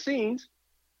behind the scenes,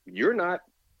 you're not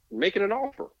making an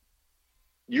offer.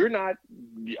 You're not,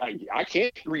 I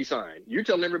can't resign. You're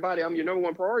telling everybody I'm your number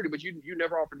one priority, but you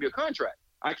never offered me a contract.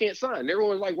 I can't sign.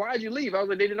 Everyone's like, why'd you leave? I was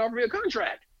like, they didn't offer me a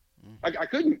contract. I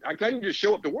couldn't just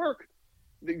show up to work.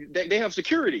 They have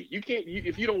security. You can't,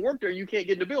 if you don't work there, you can't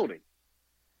get in the building.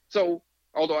 So,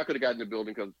 although I could have gotten in the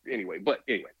building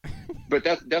but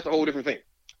that's a whole different thing.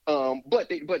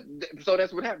 So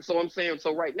that's what happened. So I'm saying,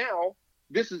 so right now,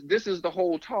 this is the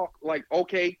whole talk. Like,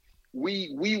 okay,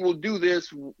 we will do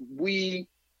this. We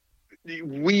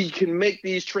can make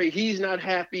these trades. He's not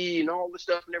happy and all the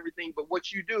stuff and everything. But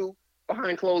what you do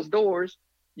behind closed doors,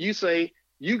 you say,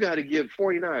 you got to give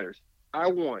 49ers. I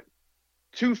want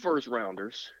 2 first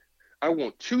rounders. I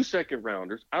want 2 second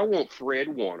rounders. I want Fred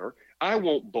Warner. I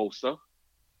want Bosa.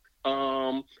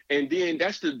 And then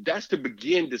that's to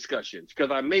begin discussions,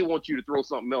 because I may want you to throw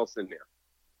something else in there.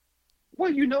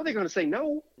 Well, they're going to say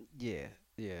no. Yeah.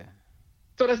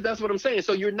 So that's what I'm saying.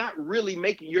 So you're not really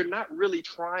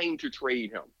trying to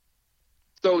trade him.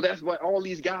 So that's what all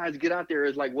these guys get out there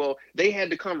is like, well, they had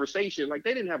the conversation. Like,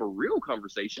 they didn't have a real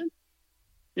conversation.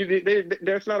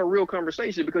 That's not a real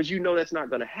conversation, because that's not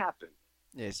going to happen.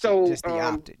 Yeah, it's So just the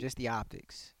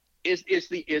optics.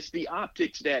 it's the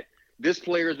optics that this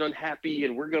player is unhappy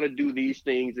and we're going to do these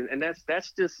things, and that's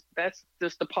just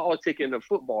the politicking of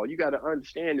football. You got to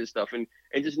understand this stuff and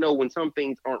just know when some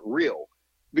things aren't real,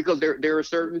 because there are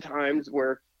certain times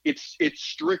where it's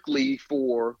strictly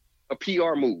for a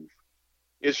PR move.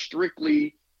 It's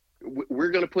strictly, we're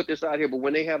going to put this out here, but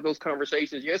when they have those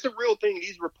conversations, yeah, it's a real thing.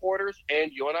 These reporters,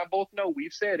 and you and I both know,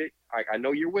 we've said it. I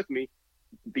know you're with me.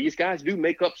 These guys do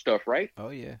make up stuff, right? Oh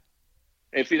yeah.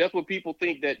 And see, that's what people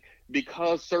think, that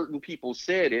because certain people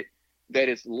said it, that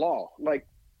it's law. Like,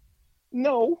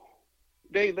 no,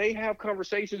 they have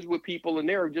conversations with people, and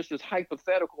they're just as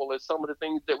hypothetical as some of the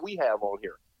things that we have on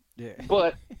here. Yeah.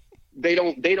 But they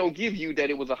don't give you that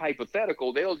it was a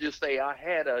hypothetical. They'll just say, I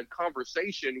had a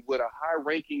conversation with a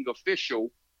high-ranking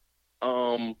official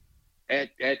at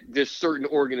this certain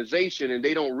organization, and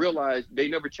they don't realize, they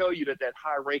never tell you that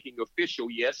high-ranking official,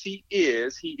 yes, he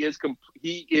is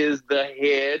the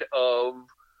head of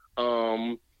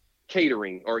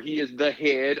catering, or he is the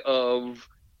head of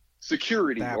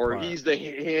security, That or part. he's the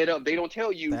head of. They don't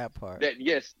tell you That part. that.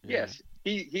 Yes, Yeah.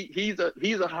 he's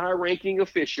a high-ranking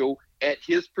official at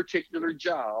his particular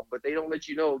job, but they don't let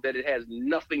you know that it has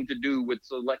nothing to do with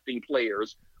selecting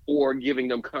players or giving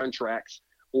them contracts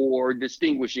or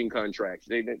distinguishing contracts.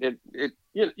 You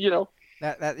know,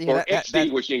 or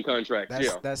extinguishing contracts. That's,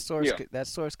 Yeah, that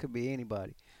source could be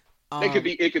anybody.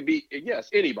 it could be yes,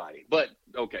 anybody. But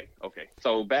okay.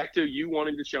 So back to you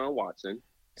wanting Deshaun Watson,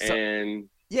 and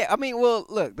yeah, I mean, well,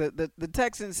 look, the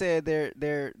Texans said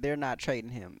they're not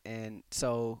trading him, and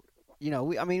so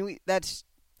that's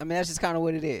just kind of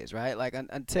what it is, right? Like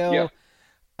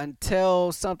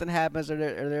until something happens or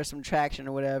there's some traction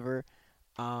or whatever.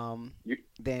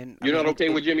 Then you're not okay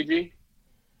with Jimmy G?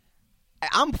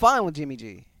 I'm fine with Jimmy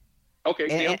G.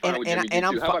 Okay, I'm fine with Jimmy G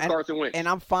too. How about Carson Wentz? And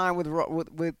I'm fine with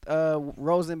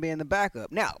Rosen being the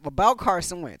backup. Now, about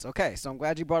Carson Wentz. Okay, so I'm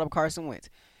glad you brought up Carson Wentz.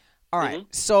 All right,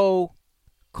 so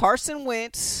Carson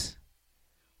Wentz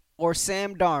or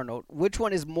Sam Darnold, which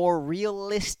one is more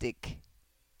realistic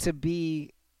to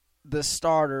be the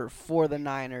starter for the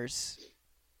Niners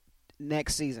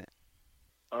next season?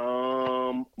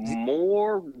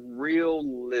 More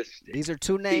realistic. These are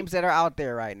two names that are out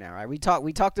there right now, right? We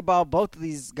talked about both of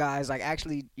these guys, like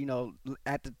actually,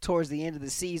 towards the end of the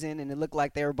season, and it looked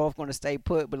like they were both going to stay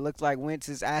put, but it looks like Wentz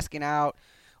is asking out,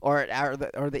 or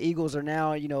the Eagles are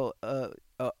now,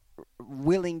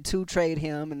 willing to trade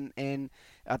him, and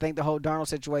I think the whole Darnold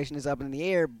situation is up in the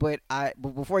air. But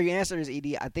before you answer this,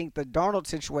 Ed, I think the Darnold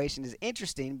situation is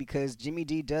interesting because Jimmy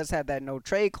G does have that no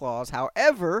trade clause.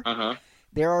 However,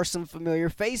 there are some familiar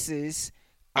faces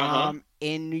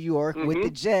in New York with the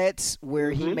Jets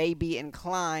where he may be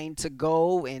inclined to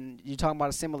go, and you're talking about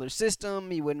a similar system.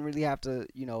 He wouldn't really have to,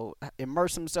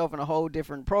 immerse himself in a whole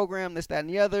different program, this, that, and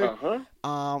the other,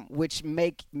 which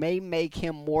may make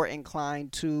him more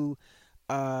inclined to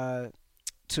waive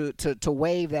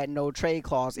that no trade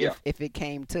clause if it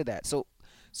came to that. So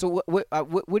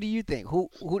what do you think? Who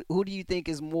do you think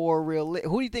is more real?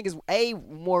 Who do you think is A,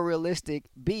 more realistic?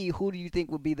 B, who do you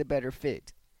think would be the better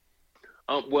fit?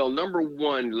 Well, number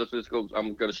one, let's go.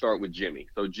 I'm going to start with Jimmy.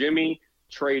 So Jimmy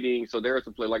trading. So there's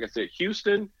a play. Like I said,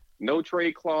 Houston, no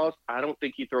trade clause. I don't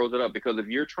think he throws it up, because if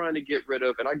you're trying to get rid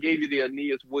of, and I gave you the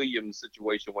Aeneas Williams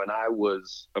situation when I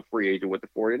was a free agent with the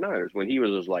 49ers, when he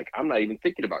was just like, I'm not even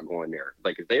thinking about going there.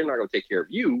 Like, if they're not going to take care of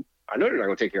you, I know they're not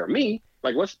going to take care of me.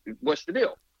 Like, what's the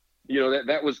deal?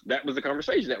 That was the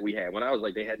conversation that we had when I was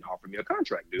like, they hadn't offered me a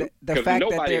contract, dude.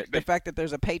 The fact that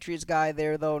there's a Patriots guy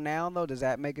there now, does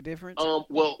that make a difference?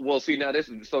 Well, see, now this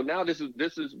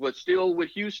is what's still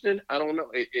with Houston. I don't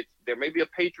know. There may be a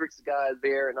Patriots guy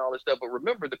there and all this stuff, but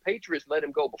remember, the Patriots let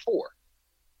him go before.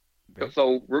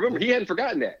 So remember, he hadn't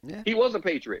forgotten that. Yeah. He was a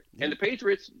Patriot, and the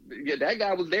Patriots, that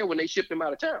guy was there when they shipped him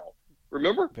out of town.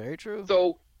 Remember? Very true.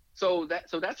 So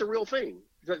that's a real thing.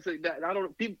 I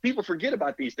don't. People forget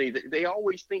about these things. They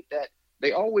always think that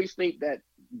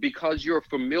because you're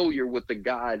familiar with the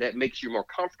guy, that makes you more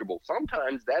comfortable.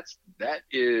 Sometimes that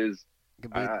is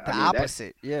could be the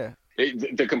opposite. Yeah,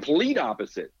 the complete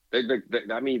opposite.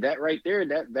 That right there,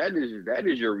 that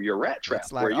is your rat trap.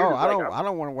 It's like, I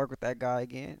don't want to work with that guy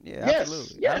again. Yeah,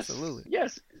 yes, absolutely.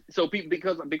 Yes. So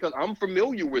because I'm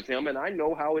familiar with him and I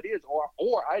know how it is,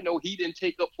 or I know he didn't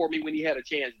take up for me when he had a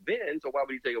chance then. So why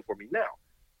would he take up for me now?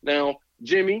 Now,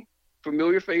 Jimmy,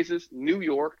 familiar faces, New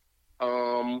York,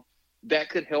 that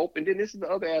could help. And then this is the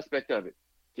other aspect of it.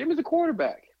 Jimmy's a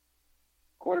quarterback.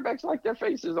 Quarterbacks like their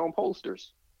faces on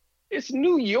posters. It's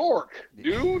New York,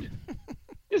 dude.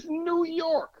 It's New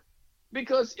York.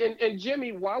 Because, and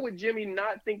Jimmy, why would Jimmy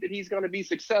not think that he's going to be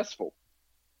successful?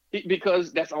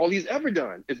 Because that's all he's ever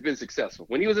done. It's been successful.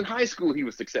 When he was in high school, he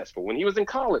was successful. When he was in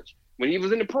college, when he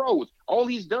was in the pros, all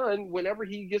he's done whenever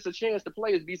he gets a chance to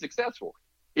play is be successful.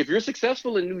 If you're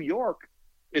successful in New York,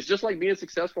 it's just like being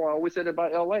successful. I always said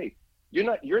about LA.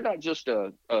 You're not just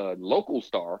a local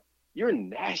star. You're a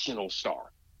national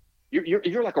star.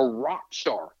 You're like a rock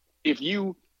star. If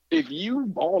you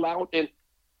ball out, and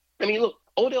I mean, look,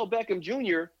 Odell Beckham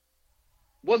Jr.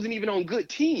 wasn't even on good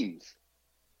teams.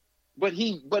 But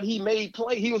he made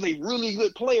play. He was a really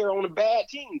good player on a bad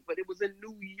team, but it was in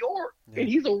New York, and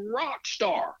he's a rock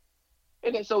star.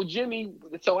 And then, so Jimmy,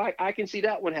 I can see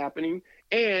that one happening,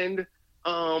 and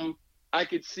I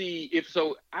could see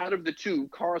out of the two,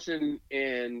 Carson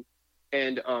and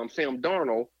Sam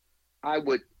Darnold,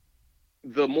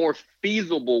 the more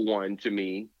feasible one to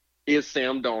me is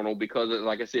Sam Darnold because,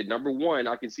 like I said, number one,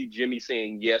 I can see Jimmy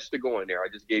saying yes to going there. I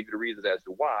just gave you the reasons as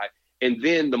to why, and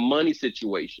then the money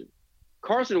situation.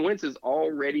 Carson Wentz is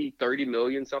already $30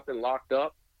 million something locked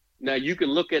up. Now you can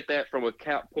look at that from a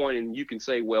cap point and you can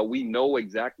say, well, we know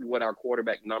exactly what our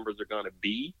quarterback numbers are going to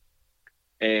be.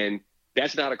 And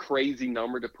that's not a crazy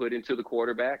number to put into the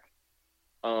quarterback.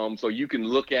 So you can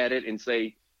look at it and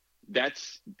say,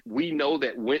 we know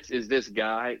that Wentz is this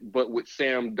guy, but with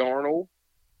Sam Darnold,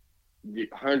 the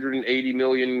 180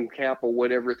 million cap or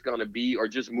whatever it's going to be, or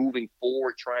just moving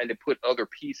forward, trying to put other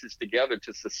pieces together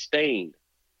to sustain.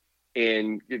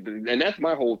 And that's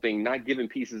my whole thing, not giving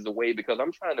pieces away because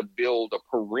I'm trying to build a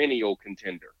perennial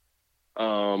contender.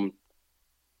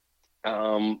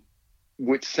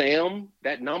 With Sam,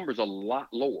 that number's a lot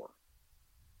lower.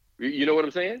 You know what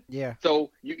I'm saying? Yeah.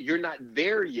 So you're not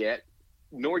there yet,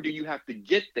 nor do you have to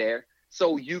get there.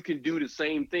 So you can do the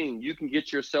same thing. You can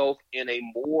get yourself in a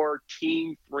more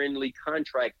team-friendly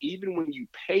contract, even when you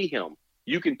pay him.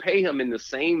 You can pay him in the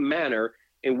same manner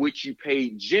in which you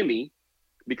paid Jimmy,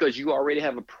 because you already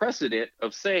have a precedent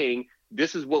of saying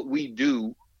this is what we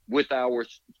do with our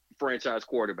franchise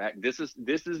quarterback. This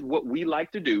is what we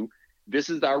like to do. This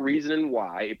is our reason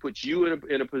why. It puts you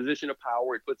in a position of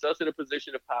power. It puts us in a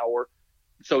position of power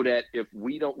so that if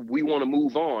we want to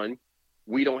move on,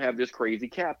 we don't have this crazy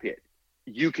cap hit.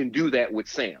 You can do that with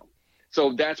Sam.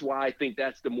 So that's why I think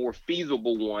that's the more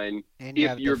feasible one and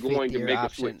if you're going to make a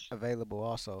switch. Available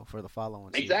also for the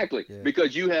following season. Exactly. Yeah.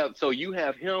 Because you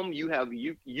have him,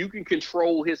 you can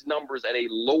control his numbers at a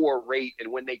lower rate, and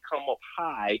when they come up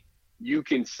high, you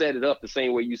can set it up the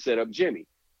same way you set up Jimmy.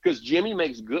 Because Jimmy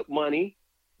makes good money,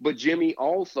 but Jimmy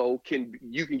also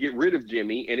you can get rid of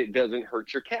Jimmy and it doesn't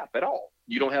hurt your cap at all.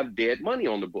 You don't have dead money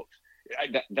on the books.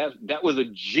 That was a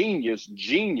genius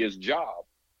job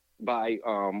by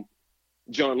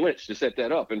John Lynch to set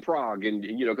that up in Prague, and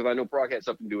because I know Prague had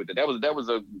something to do with it. That was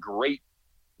a great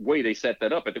way they set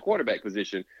that up at the quarterback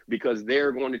position, because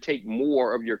they're going to take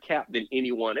more of your cap than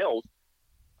anyone else.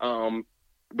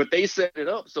 But they set it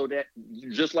up so that,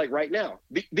 just like right now,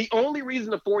 the only reason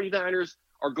the 49ers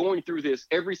are going through this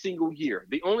every single year,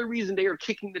 the only reason they are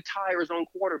kicking the tires on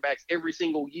quarterbacks every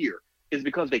single year is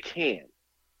because they can.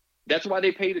 That's why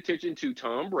they paid attention to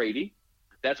Tom Brady.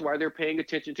 That's why they're paying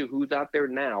attention to who's out there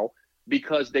now,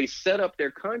 because they set up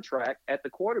their contract at the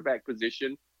quarterback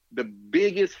position, the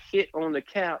biggest hit on the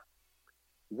cap,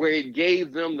 where it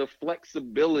gave them the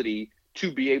flexibility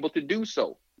to be able to do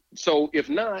so. So if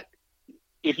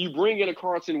you bring in a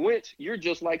Carson Wentz, you're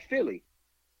just like Philly,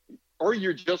 or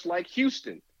you're just like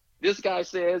Houston. This guy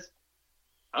says,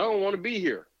 I don't want to be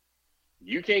here.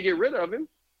 You can't get rid of him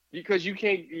because you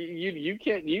can't take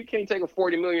a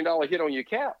 $40 million hit on your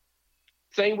cap.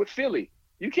 Same with Philly.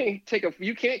 You can't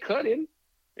cut him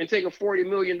and take a $40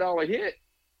 million hit.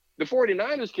 The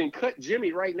 49ers can cut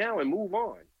Jimmy right now and move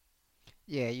on.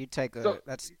 Yeah, you take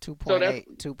that's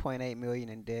 $2.8 million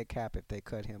in dead cap if they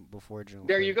cut him before June.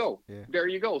 There 1st. You go. Yeah. There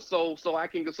you go. So I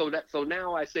can go. So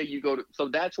now I say you go to. So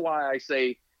that's why I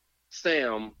say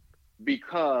Sam,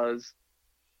 because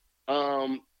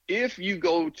if you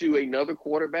go to another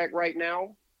quarterback right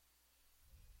now,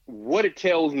 what it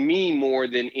tells me more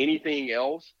than anything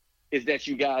else is that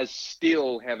you guys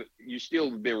still have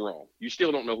been wrong. You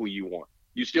still don't know who you want.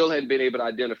 You still hadn't been able to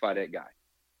identify that guy.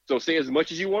 So say as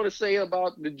much as you want to say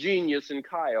about the genius in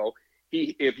Kyle,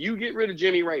 if you get rid of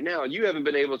Jimmy right now, you haven't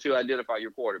been able to identify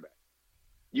your quarterback.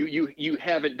 You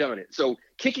haven't done it. So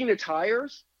kicking the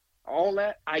tires, all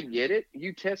that, I get it.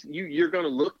 You're going to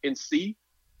look and see,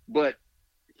 but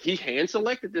he hand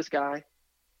selected this guy.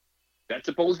 That's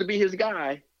supposed to be his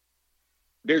guy.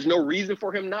 There's no reason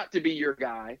for him not to be your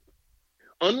guy,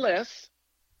 unless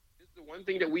this is the one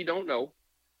thing that we don't know,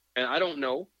 and I don't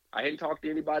know. I hadn't talked to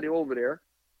anybody over there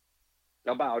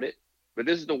about it, but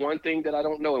this is the one thing that I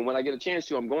don't know. And when I get a chance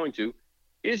to, I'm going to.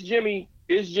 Is Jimmy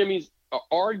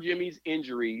are Jimmy's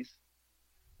injuries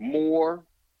more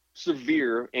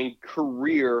severe and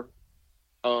career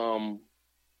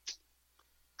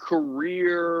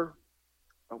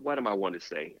what am I want to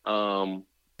say?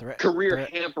 Career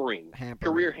hampering,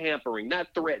 not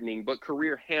threatening, but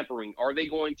career hampering. Are they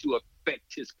going to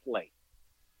affect his play?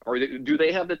 Are they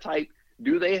the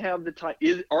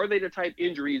type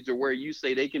injuries to where you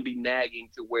say they can be nagging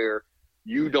to where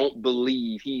you don't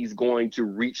believe he's going to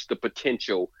reach the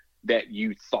potential that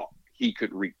you thought he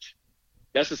could reach?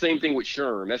 That's the same thing with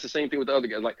Sherm. That's the same thing with the other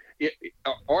guys. Like,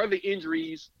 are the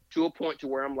injuries to a point to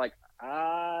where I'm like,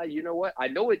 you know what? I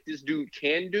know what this dude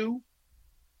can do,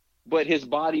 but his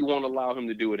body won't allow him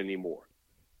to do it anymore.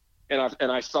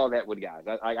 And I saw that with guys.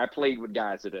 I played with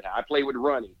guys that I played with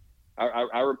Ronnie.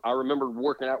 I remember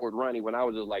working out with Ronnie when I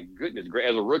was just like, goodness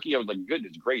gracious. As a rookie, I was like,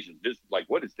 goodness gracious, this, like,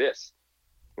 what is this?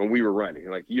 When we were running,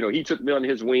 like, you know, he took me on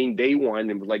his wing day one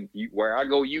and was like, where I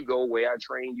go, you go. Where I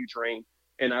train, you train.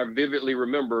 And I vividly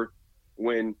remember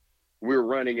when we were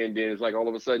running, and then it's like all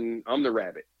of a sudden I'm the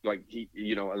rabbit. Like, he,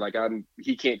 you know, like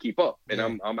he can't keep up, and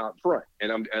I'm out front,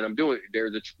 and I'm doing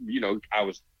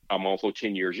it. I'm also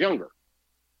 10 years younger.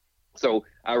 So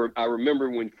I remember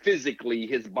when physically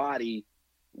his body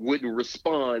wouldn't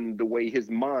respond the way his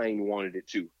mind wanted it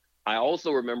to. I also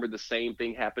remember the same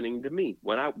thing happening to me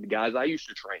when the guys I used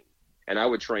to train and I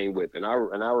would train with. And I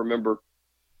remember,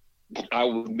 I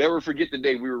will never forget the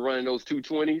day we were running those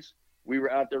 220s. We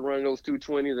were out there running those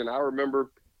 220s, and I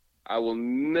remember, I will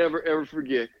never ever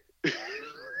forget.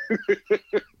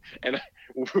 And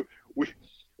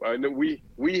we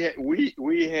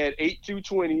had 8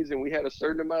 220s, and we had a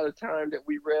certain amount of time that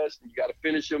we rest, and you got to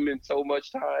finish them in so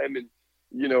much time, and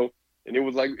you know. And it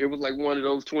was like one of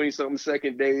those 20-something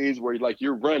second days where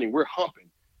you're running, we're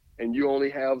humping, and you only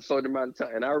have a certain amount of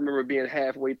time. And I remember being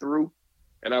halfway through,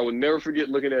 and I will never forget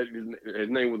looking at his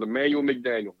name was Emmanuel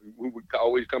McDaniel, who would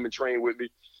always come and train with me.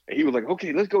 And he was like,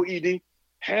 okay, let's go, ED,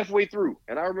 halfway through.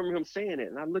 And I remember him saying it,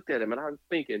 and I looked at him, and I was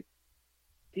thinking,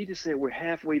 he just said we're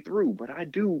halfway through, but I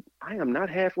am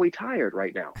not halfway tired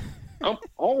right now. I'm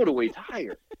all the way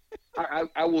tired.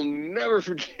 I will never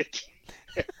forget.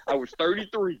 I was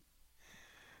 33.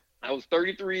 I was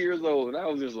 33 years old, and I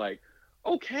was just like,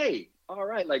 okay, all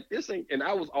right, like this ain't, and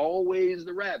I was always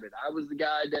the rabbit. I was the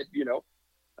guy that, you know,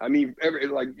 I mean,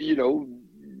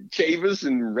 Chavis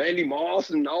and Randy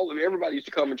Moss and everybody used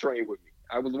to come and train with me.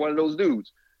 I was one of those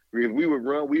dudes. We would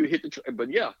run, we would hit but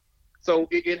yeah, so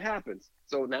it happens.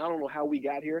 So now I don't know how we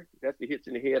got here. That's the hits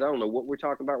in the head. I don't know what we're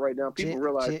talking about right now. People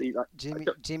realize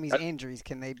Jimmy's injuries,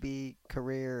 can they be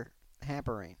career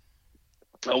hampering?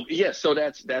 Oh yes, so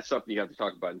that's something you have to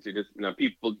talk about. And see, this now,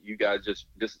 people, you guys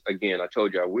this again. I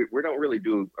told you we don't really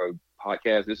do a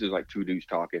podcast. This is like two dudes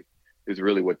talking. Is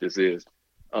really what this is.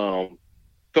 So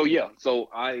yeah, so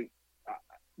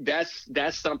that's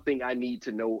something I need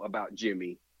to know about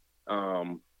Jimmy.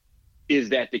 Is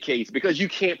that the case? Because you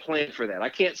can't plan for that. I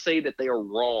can't say that they are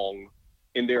wrong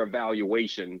in their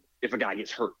evaluation if a guy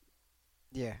gets hurt.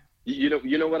 Yeah.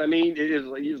 You know what I mean?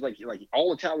 He's like all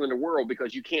the talent in the world,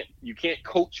 because you can't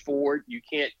coach for it. You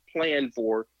can't plan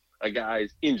for a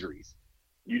guy's injuries.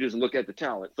 You just look at the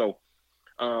talent. So,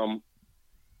 the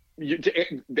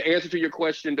answer to your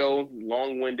question, though,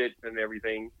 long-winded and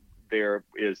everything, there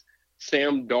is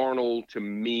Sam Darnold, to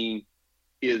me,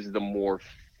 is the more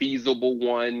feasible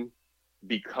one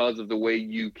because of the way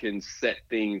you can set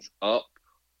things up,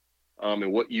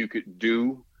 and what you could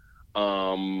do.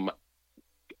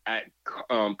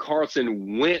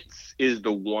 Carson Wentz is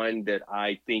the one that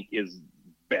I think is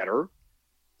better.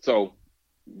 So,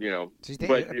 you know,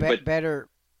 but better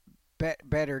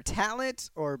talent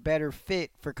or better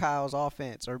fit for Kyle's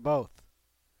offense, or both?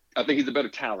 I think he's a better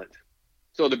talent.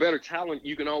 So the better talent,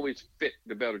 you can always fit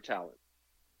the better talent.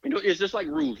 You know, it's just like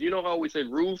rules. You know how I always say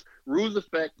rules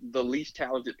affect the least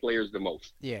talented players the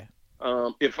most. Yeah.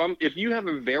 If you have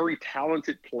a very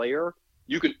talented player,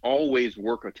 you can always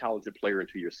work a talented player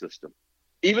into your system.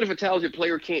 Even if a talented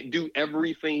player can't do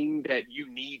everything that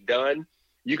you need done,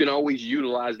 you can always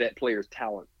utilize that player's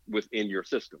talent within your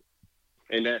system.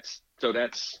 And that's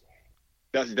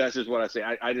just what I say.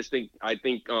 I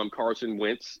think Carson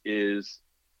Wentz is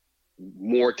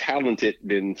more talented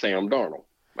than Sam Darnold.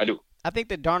 I do. I think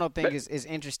the Darnold thing is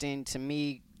interesting to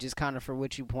me, just kind of for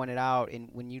what you pointed out, and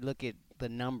when you look at the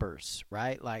numbers,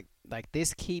 right? Like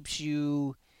this keeps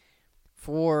you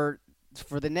for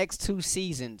the next 2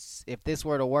 seasons. If this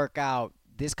were to work out,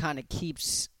 this kind of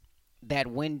keeps that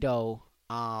window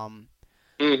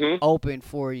open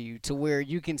for you, to where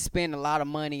you can spend a lot of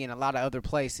money in a lot of other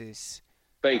places,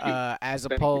 Thank you. As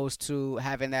Thank you. opposed to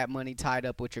having that money tied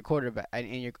up with your quarterback at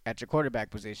your quarterback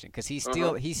position, because he's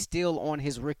still on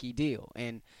his rookie deal,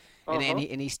 and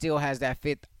he still has that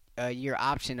fifth year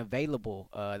option available.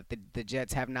 The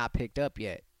Jets have not picked up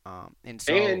yet, and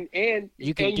so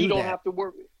you don't have to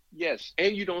work. Yes,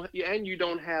 and you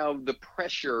don't have the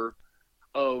pressure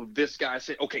of this guy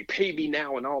saying, "Okay, pay me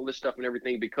now," and all this stuff and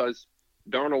everything, because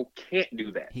Darnold can't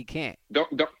do that. He can't.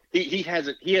 He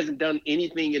hasn't done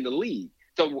anything in the league.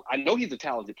 So I know he's a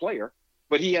talented player,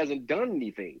 but he hasn't done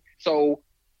anything. So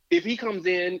if he comes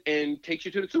in and takes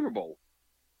you to the Super Bowl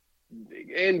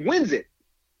and wins it,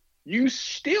 you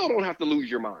still don't have to lose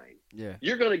your mind. Yeah.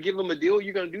 You're going to give him a deal.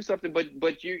 You're going to do something,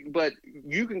 but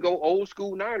you can go old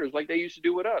school Niners like they used to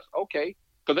do with us. Okay.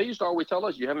 Because they used to always tell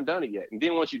us you haven't done it yet. And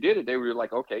then once you did it, they were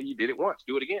like, okay, you did it once.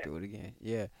 Do it again. Do it again.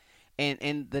 Yeah.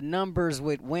 And the numbers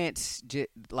with Wentz,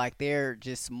 they're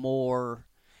just more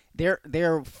 –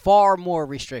 they're far more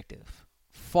restrictive.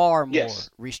 Far more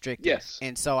restrictive. Yes.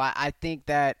 And so I think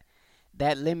that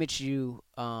limits you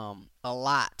a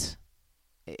lot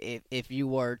if you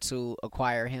were to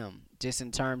acquire him, just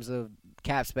in terms of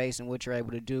cap space and what you're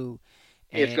able to do.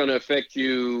 It's going to affect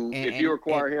you if you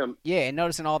acquire him. Yeah, and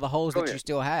noticing all the holes that you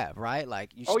still have, right?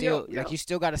 Like you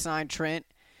still got to sign Trent.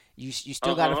 You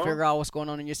still got to figure out what's going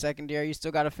on in your secondary. You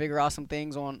still got to figure out some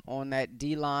things on that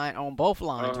D line, on both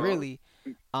lines, really.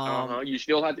 You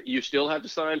still have to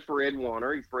sign Fred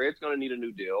Warner. Fred's going to need a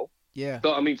new deal. Yeah.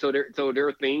 So there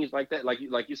are things like that. Like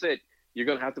you said, you're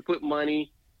going to have to put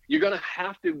money. You're going to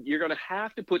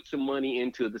have to put some money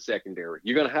into the secondary.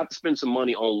 You're going to have to spend some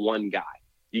money on one guy.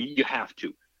 You have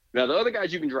to. Now the other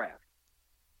guys you can draft,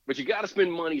 but you got to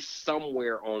spend money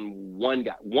somewhere on one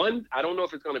guy. I don't know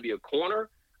if it's going to be a corner.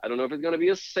 I don't know if it's going to be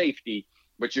a safety,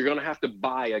 but you're going to have to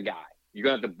buy a guy. You're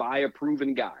going to have to buy a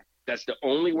proven guy. That's the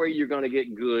only way you're going to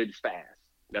get good fast.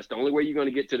 That's the only way you're going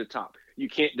to get to the top. You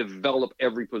can't develop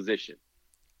every position.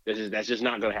 That's just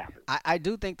not going to happen. I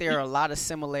do think there are a lot of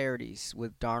similarities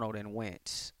with Darnold and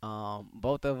Wentz.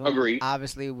 Both of them, Agreed.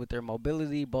 Obviously, with their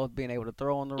mobility, both being able to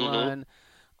throw on the run,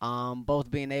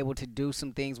 both being able to do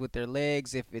some things with their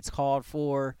legs if it's called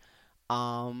for.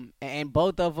 And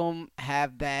both of them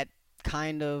have that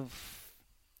kind of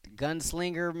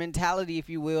gunslinger mentality, if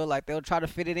you will. Like they'll try to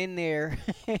fit it in there,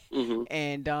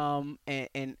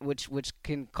 and which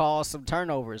can cause some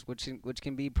turnovers, which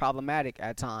can be problematic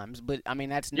at times. But I mean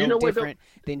that's no different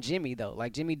than Jimmy though.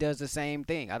 Like Jimmy does the same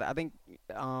thing. I think.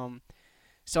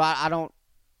 So I don't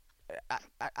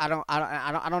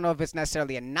know if it's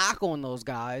necessarily a knock on those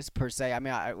guys per se. I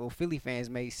mean, Philly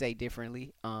fans may say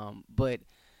differently. But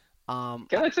can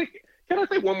I say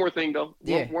one more thing though?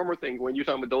 Yeah. One more thing. When you're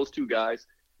talking about those two guys,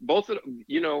 both of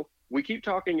them, we keep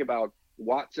talking about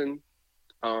Watson.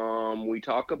 We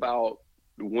talk about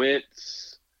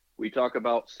Wentz. We talk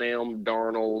about Sam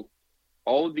Darnold.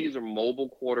 All of these are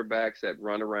mobile quarterbacks that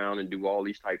run around and do all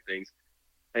these type things.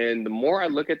 And the more I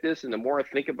look at this and the more I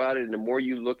think about it and the more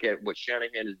you look at what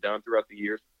Shanahan has done throughout the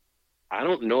years, I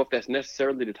don't know if that's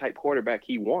necessarily the type quarterback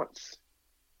he wants.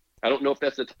 I don't know if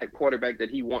that's the type quarterback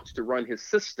that he wants to run his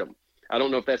system. I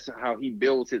don't know if that's how he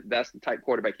builds that's the type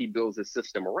quarterback he builds his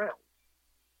system around.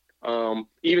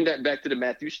 Even that back to the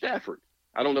Matthew Stafford.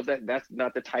 I don't know if that's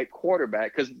not the type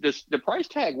quarterback, because the price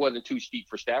tag wasn't too steep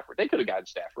for Stafford. They could have gotten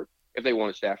Stafford if they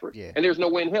wanted Stafford. Yeah. And there's no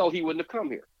way in hell he wouldn't have come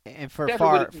here. And for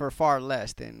far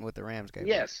less than what the Rams gave.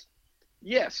 Yes.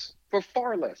 Yes, for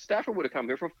far less. Stafford would have come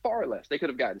here for far less. They could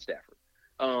have gotten Stafford.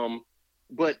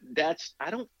 But I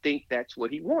don't think that's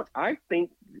what he wants. I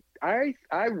think I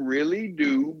really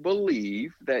do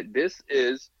believe that this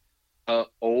is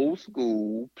old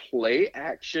school play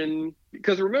action,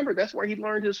 because remember, that's where he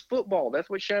learned his football. That's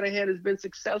what Shanahan has been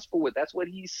successful with. That's what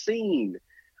he's seen.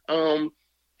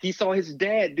 He saw his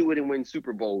dad do it and win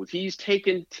Super Bowls. He's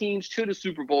taken teams to the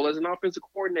Super Bowl as an offensive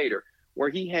coordinator, where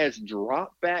he has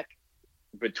drop back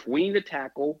between the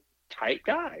tackle type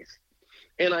guys.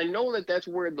 And I know that that's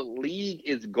where the league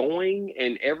is going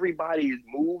and everybody is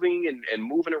moving and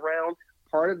moving around.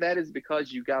 Part of that is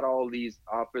because you got all these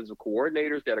offensive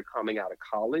coordinators that are coming out of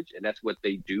college, and that's what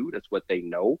they do. That's what they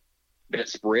know. That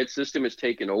spread system is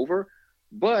taking over.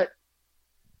 But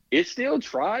it's still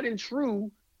tried and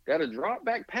true that a drop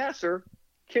back passer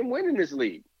can win in this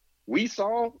league. We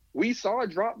saw a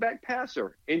drop back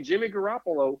passer in Jimmy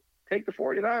Garoppolo take the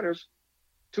 49ers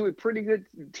to a pretty good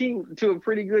team, to a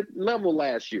pretty good level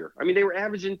last year. I mean, they were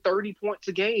averaging 30 points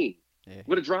a game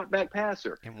with a drop back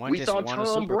passer. And we saw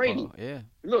Tom Brady. Yeah.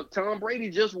 Look, Tom Brady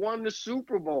just won the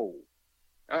Super Bowl.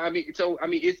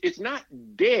 It's not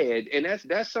dead, and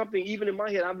that's something. Even in my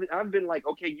head, I've been like,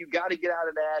 okay, you got to get out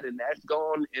of that, and that's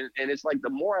gone. And it's like the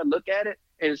more I look at it,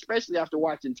 and especially after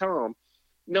watching Tom,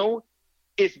 no,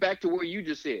 it's back to what you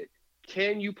just said.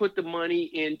 Can you put the money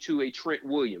into a Trent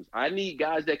Williams? I need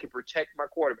guys that can protect my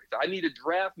quarterbacks. I need to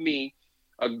draft me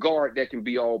a guard that can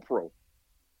be all pro.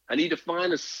 I need to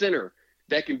find a center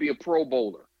that can be a pro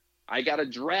bowler. I got to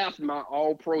draft my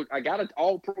all pro. I got an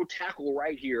all pro tackle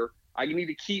right here. I need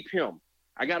to keep him.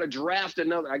 I got to draft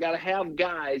another. I got to have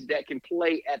guys that can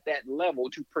play at that level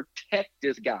to protect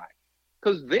this guy.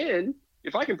 Because then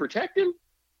if I can protect him,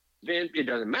 then it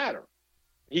doesn't matter.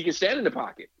 He can stand in the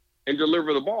pocket and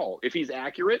deliver the ball. If he's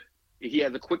accurate, if he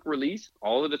has a quick release,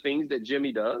 all of the things that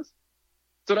Jimmy does.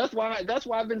 So that's why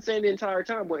I've been saying the entire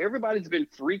time, well, everybody's been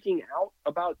freaking out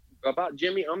about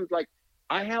Jimmy. I'm like,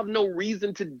 I have no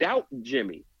reason to doubt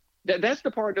Jimmy. That's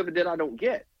the part of it that I don't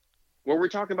get. Where we're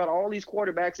talking about all these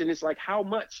quarterbacks, and it's like, how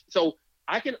much? So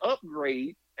I can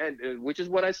upgrade, and which is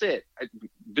what I said.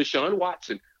 Deshaun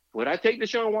Watson. Would I take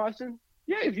Deshaun Watson?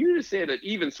 Yeah, if you just said an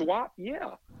even swap,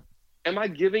 yeah. Am I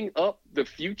giving up the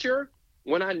future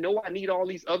when I know I need all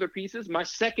these other pieces? My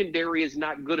secondary is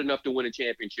not good enough to win a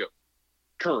championship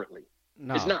currently.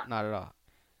 No, it's not. Not at all.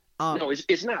 No,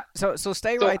 it's not. So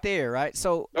stay right there, right?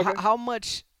 So Okay. how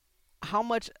much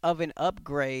of an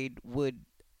upgrade would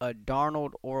a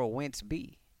Darnold or a Wentz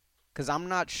be? Because I'm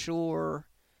not sure.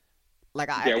 Like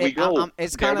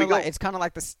it's kind of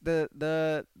like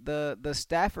the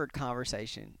Stafford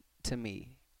conversation to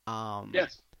me.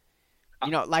 Yes. You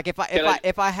know, like if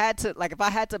I had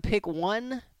to pick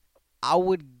one, I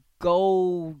would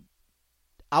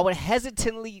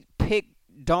hesitantly pick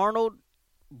Darnold,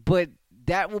 but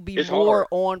that would be It's more hard.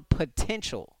 on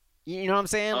potential. You know what I'm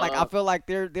saying? Like I feel like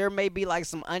there may be like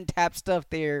some untapped stuff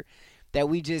there that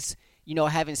we just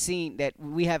haven't seen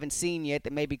yet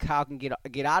that maybe Kyle can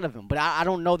get out of him. But I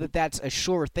don't know that that's a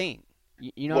sure thing.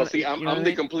 You know. Well, see, I'm the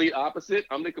mean? complete opposite.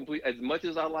 As much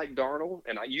as I like Darnold,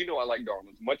 and I like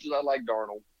Darnold. As much as I like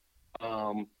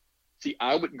Darnold, see,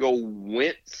 I would go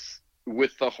Wentz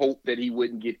with the hope that he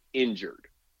wouldn't get injured,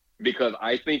 because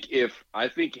I think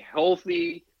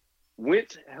healthy,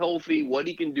 Wentz healthy, what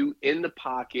he can do in the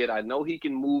pocket. I know he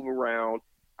can move around.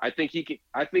 I think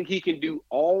he can do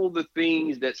all the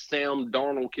things that Sam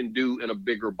Darnold can do in a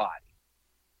bigger body.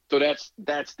 So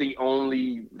that's the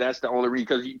only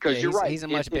reason, because you're right. He's a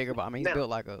much bigger body. I mean, he's built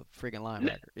like a freaking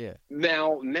linebacker. Yeah.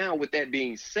 Now, with that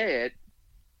being said,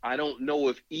 I don't know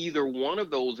if either one of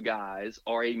those guys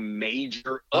are a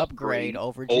major upgrade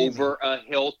over a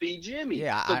healthy Jimmy.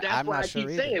 Yeah, so that's I'm why not I keep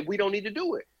sure saying we don't need to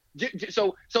do it.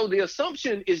 So the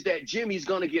assumption is that Jimmy's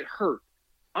going to get hurt.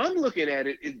 I'm looking at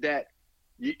it is that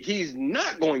he's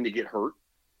not going to get hurt,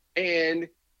 and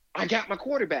I got my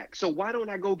quarterback. So why don't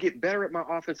I go get better at my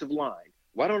offensive line?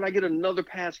 Why don't I get another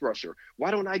pass rusher?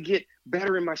 Why don't I get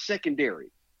better in my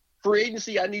secondary? Free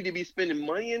agency, I need to be spending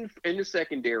money in the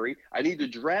secondary. I need to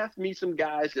draft me some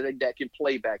guys that can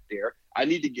play back there. I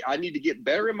need to get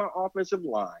better in my offensive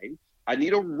line. I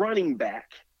need a running back,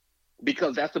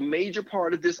 because that's a major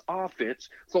part of this offense.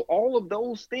 So all of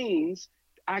those things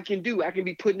I can do. I can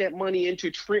be putting that money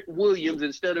into Trent Williams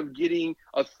instead of getting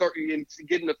a $30,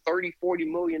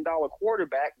 $40 million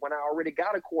quarterback when I already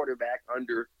got a quarterback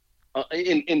under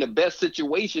in the best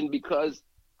situation, because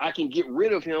I can get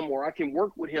rid of him, or I can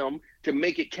work with him to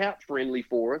make it cap friendly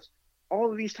for us.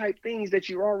 All of these type things that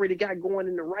you already got going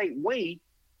in the right way.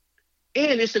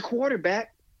 And it's the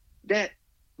quarterback that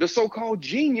the so-called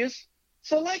genius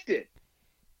selected.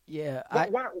 Yeah, I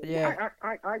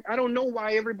don't know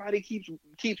why everybody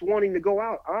keeps wanting to go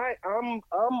out. I'm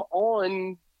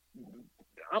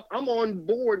on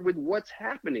board with what's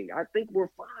happening. I think we're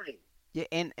fine. Yeah,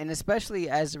 and especially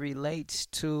as it relates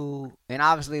to, and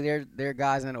obviously there are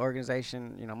guys in the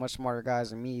organization, much smarter guys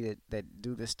than me that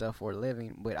do this stuff for a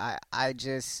living. But I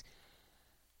just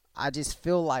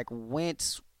feel like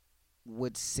Wentz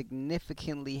would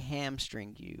significantly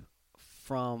hamstring you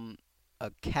from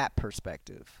a cap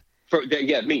perspective. From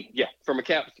a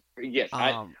cap. Yes,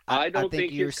 I don't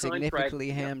think you're his significantly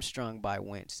hamstrung by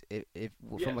Wentz if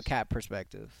from a cap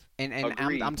perspective, and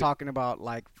I'm talking about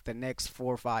like the next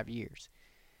 4 or 5 years.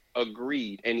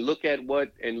 Agreed. And look at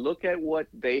what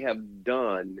they have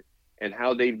done and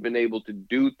how they've been able to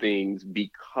do things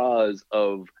because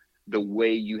of the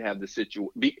way you have the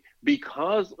situation.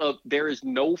 Because of there is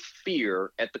no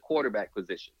fear at the quarterback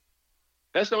position.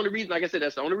 That's the only reason, like I said,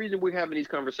 that's the only reason we're having these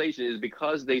conversations, is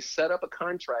because they set up a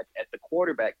contract at the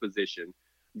quarterback position,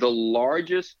 the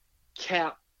largest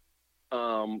cap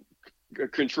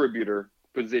contributor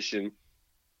position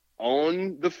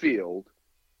on the field.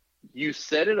 You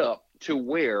set it up to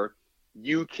where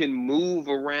you can move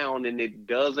around and it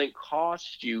doesn't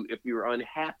cost you if you're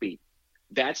unhappy.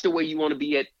 That's the way you want to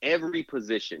be at every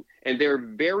position. And there are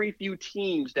very few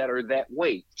teams that are that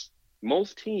way.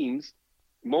 Most teams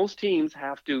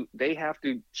have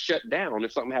to shut down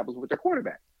if something happens with their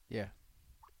quarterback. Yeah.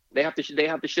 They have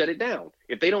to shut it down.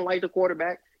 If they don't like the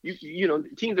quarterback, you know,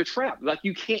 teams are trapped. Like,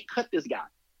 you can't cut this guy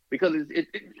because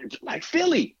it's like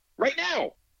Philly right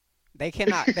now. They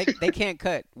cannot. They can't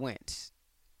cut Wentz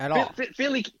at all.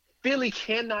 Philly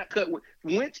cannot cut.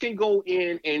 Wentz can go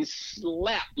in and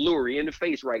slap Lurie in the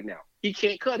face right now. He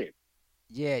can't cut him.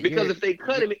 Yeah, because if they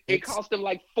cut him, it cost them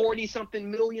like $40-something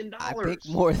million. I think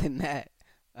more than that.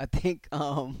 I think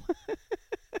So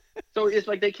it's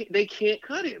like they can't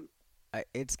cut him.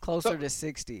 It's closer to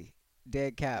 60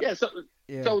 dead cap. Yeah. So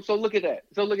look at that.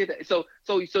 So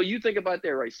you think about that,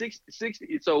 right?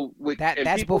 60. So with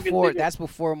that's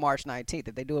before March 19th.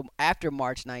 If they do it after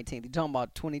March 19th, you're talking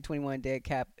about 2021 dead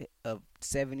cap of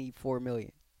 $74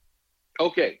 million.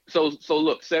 Okay. So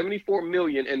look, $74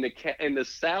 million, and the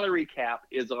salary cap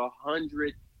is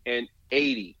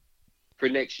 $180 for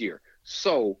next year.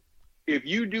 So if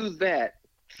you do that,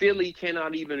 Philly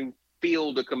cannot even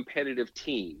field a competitive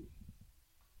team.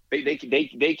 They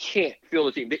can't field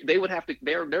a team. They would have to.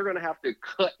 They're going to have to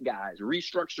cut guys,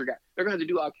 restructure guys. They're going to have to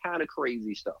do all kind of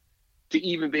crazy stuff to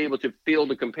even be able to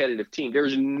field a competitive team.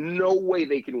 There's no way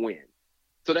they can win.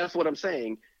 So that's what I'm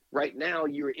saying. Right now,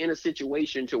 you're in a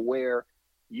situation to where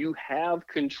you have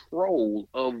control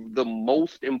of the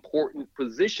most important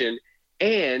position,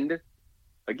 and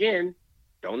again,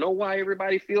 don't know why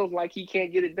everybody feels like he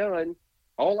can't get it done.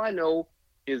 All I know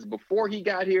is before he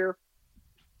got here,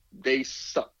 they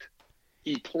sucked.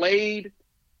 He played.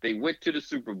 They went to the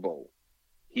Super Bowl.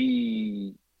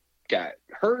 He got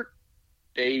hurt.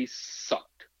 They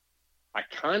sucked. I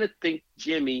kind of think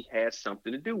Jimmy has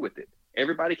something to do with it.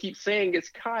 Everybody keeps saying it's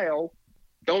Kyle.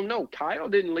 Don't know. Kyle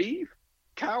didn't leave.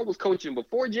 Kyle was coaching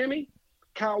before Jimmy.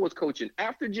 Kyle was coaching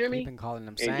after Jimmy. He's been calling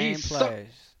them same plays.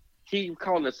 He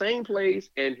calling the same plays,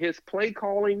 and his play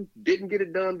calling didn't get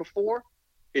it done before.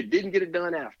 It didn't get it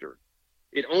done after.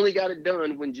 It only got it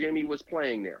done when Jimmy was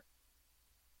playing there.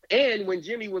 And when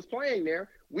Jimmy was playing there,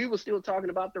 we were still talking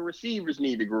about the receivers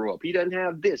need to grow up. He doesn't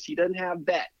have this. He doesn't have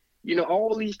that. You know,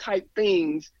 all these type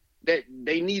things that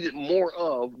they needed more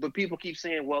of, but people keep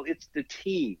saying, well, it's the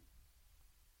team.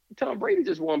 Tom Brady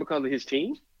just won because of his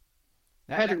team.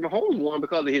 Patrick Mahomes won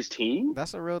because of his team.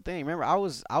 That's a real thing. Remember, I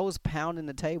was pounding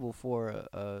the table for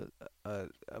a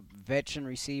veteran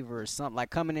receiver or something, like,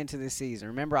 coming into this season.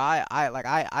 Remember, I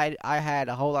had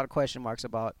a whole lot of question marks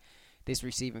about this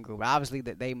receiving group. Obviously,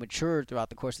 that they matured throughout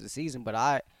the course of the season, but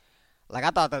I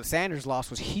thought the Sanders loss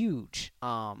was huge.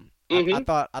 I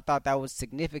thought that would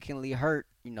significantly hurt,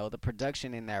 you know, the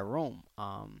production in that room.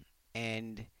 I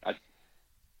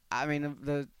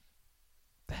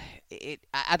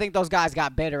think those guys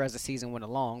got better as the season went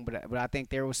along, but I think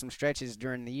there was some stretches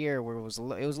during the year where it was a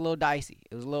little dicey.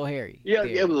 It was a little hairy. Yeah,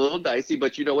 it was a little dicey,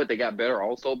 but you know what? They got better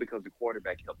also because the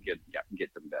quarterback helped get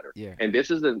them better. Yeah. And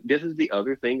this is the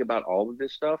other thing about all of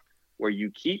this stuff, where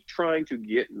you keep trying to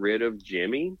get rid of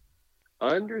Jimmy.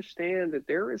 Understand that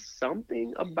there is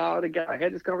something about a guy. I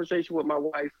had this conversation with my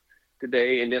wife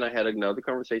today, and then I had another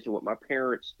conversation with my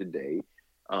parents today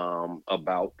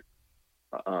about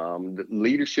the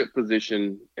leadership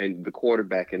position and the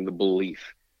quarterback and the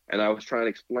belief. And I was trying to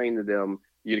explain to them,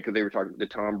 you know, because they were talking the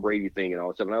Tom Brady thing and all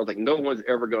that stuff. And I was like, no one's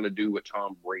ever going to do what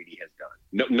Tom Brady has done.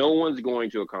 No one's going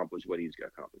to accomplish what he's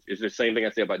accomplished. It's the same thing I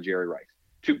say about Jerry Rice.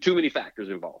 Too many factors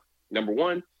involved. Number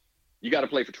one, you got to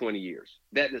play for 20 years.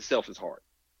 That in itself is hard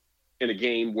in a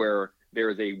game where there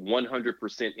is a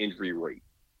 100% injury rate.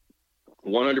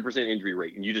 100% injury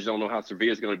rate. And you just don't know how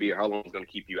severe it's going to be or how long it's going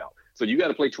to keep you out. So you got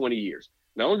to play 20 years.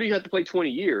 Not only do you have to play 20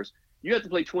 years, you have to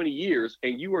play 20 years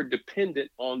and you are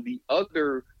dependent on the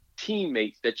other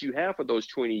teammates that you have for those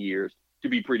 20 years to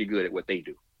be pretty good at what they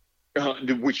do,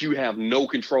 which you have no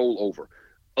control over,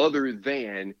 other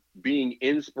than being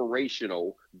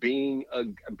inspirational, being a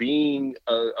beacon,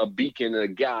 a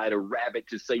guide, a rabbit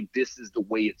to say this is the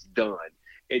way it's done,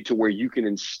 and to where you can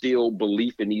instill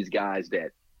belief in these guys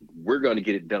that we're going to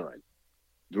get it done.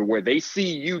 Where they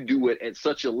see you do it at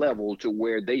such a level to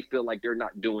where they feel like they're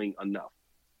not doing enough.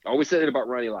 I always said it about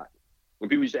Ronnie Lott. When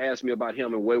people used to ask me about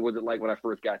him and what was it like when I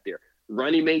first got there,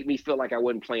 Ronnie made me feel like I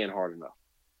wasn't playing hard enough.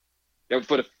 That was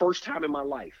for the first time in my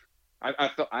life.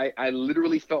 I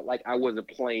literally felt like I wasn't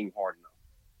playing hard enough.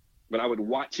 But I would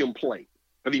watch him play.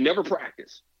 But he never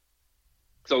practiced.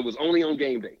 So it was only on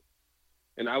game day.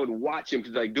 And I would watch him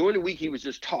because, like, during the week he was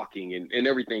just talking and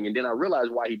everything. And then I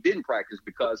realized why he didn't practice,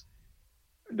 because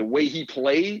the way he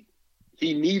played,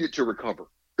 he needed to recover.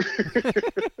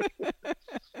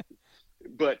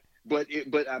 But But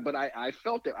I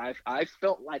felt that I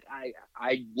felt like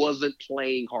I wasn't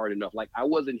playing hard enough. Like I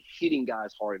wasn't hitting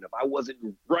guys hard enough. I wasn't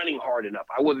running hard enough.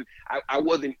 I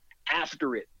wasn't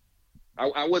after it.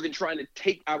 I wasn't trying to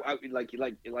take.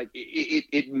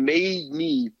 It made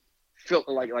me feel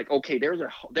like okay, there's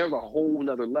a whole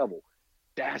nother level.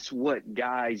 That's what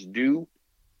guys do.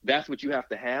 That's what you have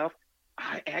to have.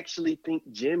 I actually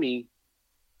think Jimmy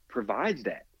provides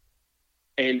that.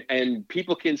 And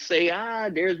people can say,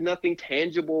 there's nothing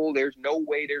tangible. There's no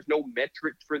way. There's no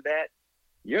metric for that.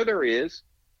 Yeah, there is.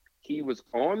 He was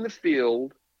on the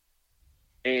field,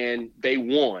 and they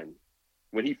won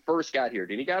when he first got here.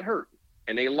 Then he got hurt,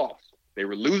 and they lost. They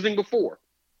were losing before.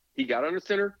 He got under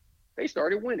center. They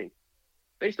started winning.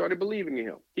 They started believing in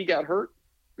him. He got hurt.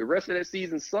 The rest of that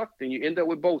season sucked, and you end up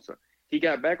with Bosa. He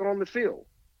got back on the field.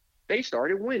 They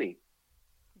started winning.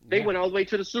 They went all the way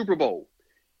to the Super Bowl.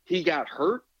 He got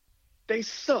hurt. They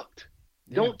sucked.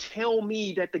 Yeah. Don't tell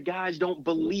me that the guys don't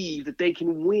believe that they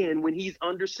can win when he's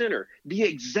under center. The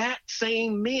exact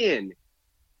same men,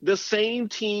 the same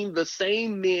team, the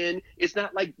same men. It's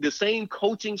not like the same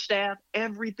coaching staff.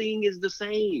 Everything is the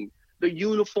same. The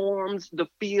uniforms, the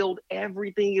field,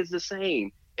 everything is the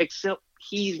same, except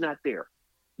he's not there.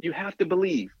 You have to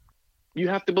believe. You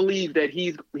have to believe that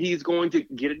he's going to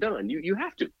get it done. You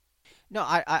have to. No,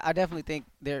 I definitely think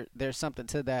there's something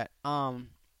to that.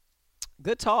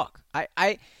 Good talk.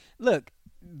 I look.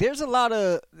 There's a lot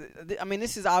of. I mean,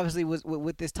 this is obviously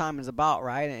what this time is about,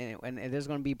 right? And there's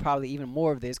going to be probably even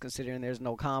more of this, considering there's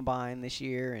no combine this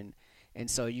year,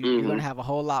 and so you're going to have a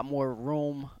whole lot more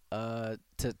room to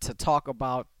talk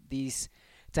about these,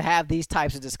 to have these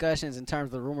types of discussions in terms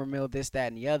of the rumor mill, this, that,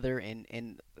 and the other,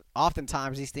 and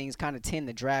oftentimes these things kind of tend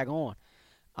to drag on.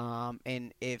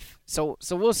 And if so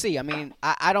we'll see. I mean,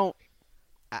 I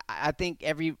think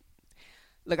everyone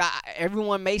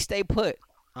may stay put,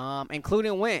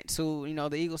 including Wentz, who,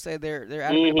 the Eagles said they're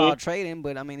adamant about trading,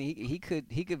 but I mean, he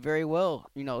could very well,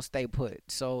 stay put.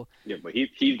 So yeah, but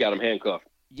he's got him handcuffed.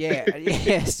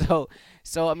 Yeah. So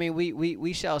I mean,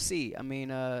 we shall see. I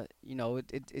mean,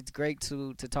 it's great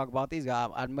to talk about these guys.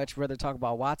 I'd much rather talk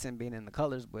about Watson being in the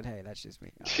colors, but hey, that's just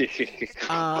me. Me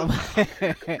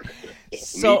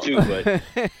too, but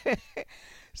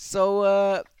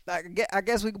so I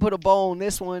guess we can put a bow on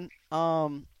this one.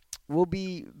 We'll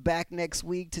be back next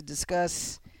week to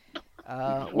discuss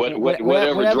whatever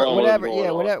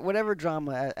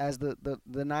drama as the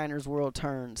Niners world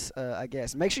turns, I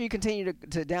guess. Make sure you continue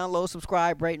to download,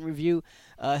 subscribe, rate, and review.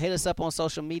 Hit us up on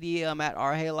social media. I'm at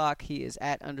 @RHaylock. He is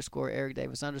at _Eric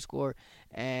Davis _.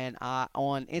 And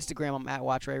on Instagram, I'm at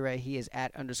WatchRayRay. He is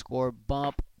at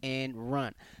 _Bump and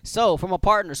Run. So, from a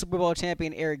partner, Super Bowl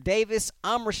champion Eric Davis,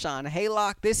 I'm Rashawn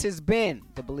Haylock. This has been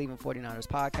the Believe in 49ers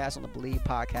podcast on the Believe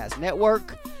Podcast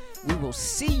Network. We will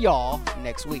see y'all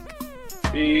next week.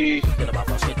 Peace.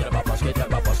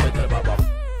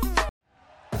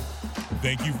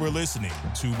 Thank you for listening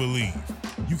to Believe.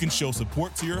 You can show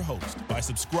support to your host by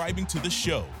subscribing to the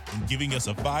show and giving us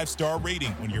a 5-star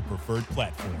rating on your preferred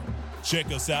platform. Check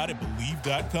us out at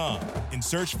Believe.com and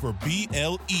search for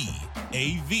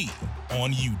BLEAV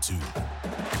on YouTube.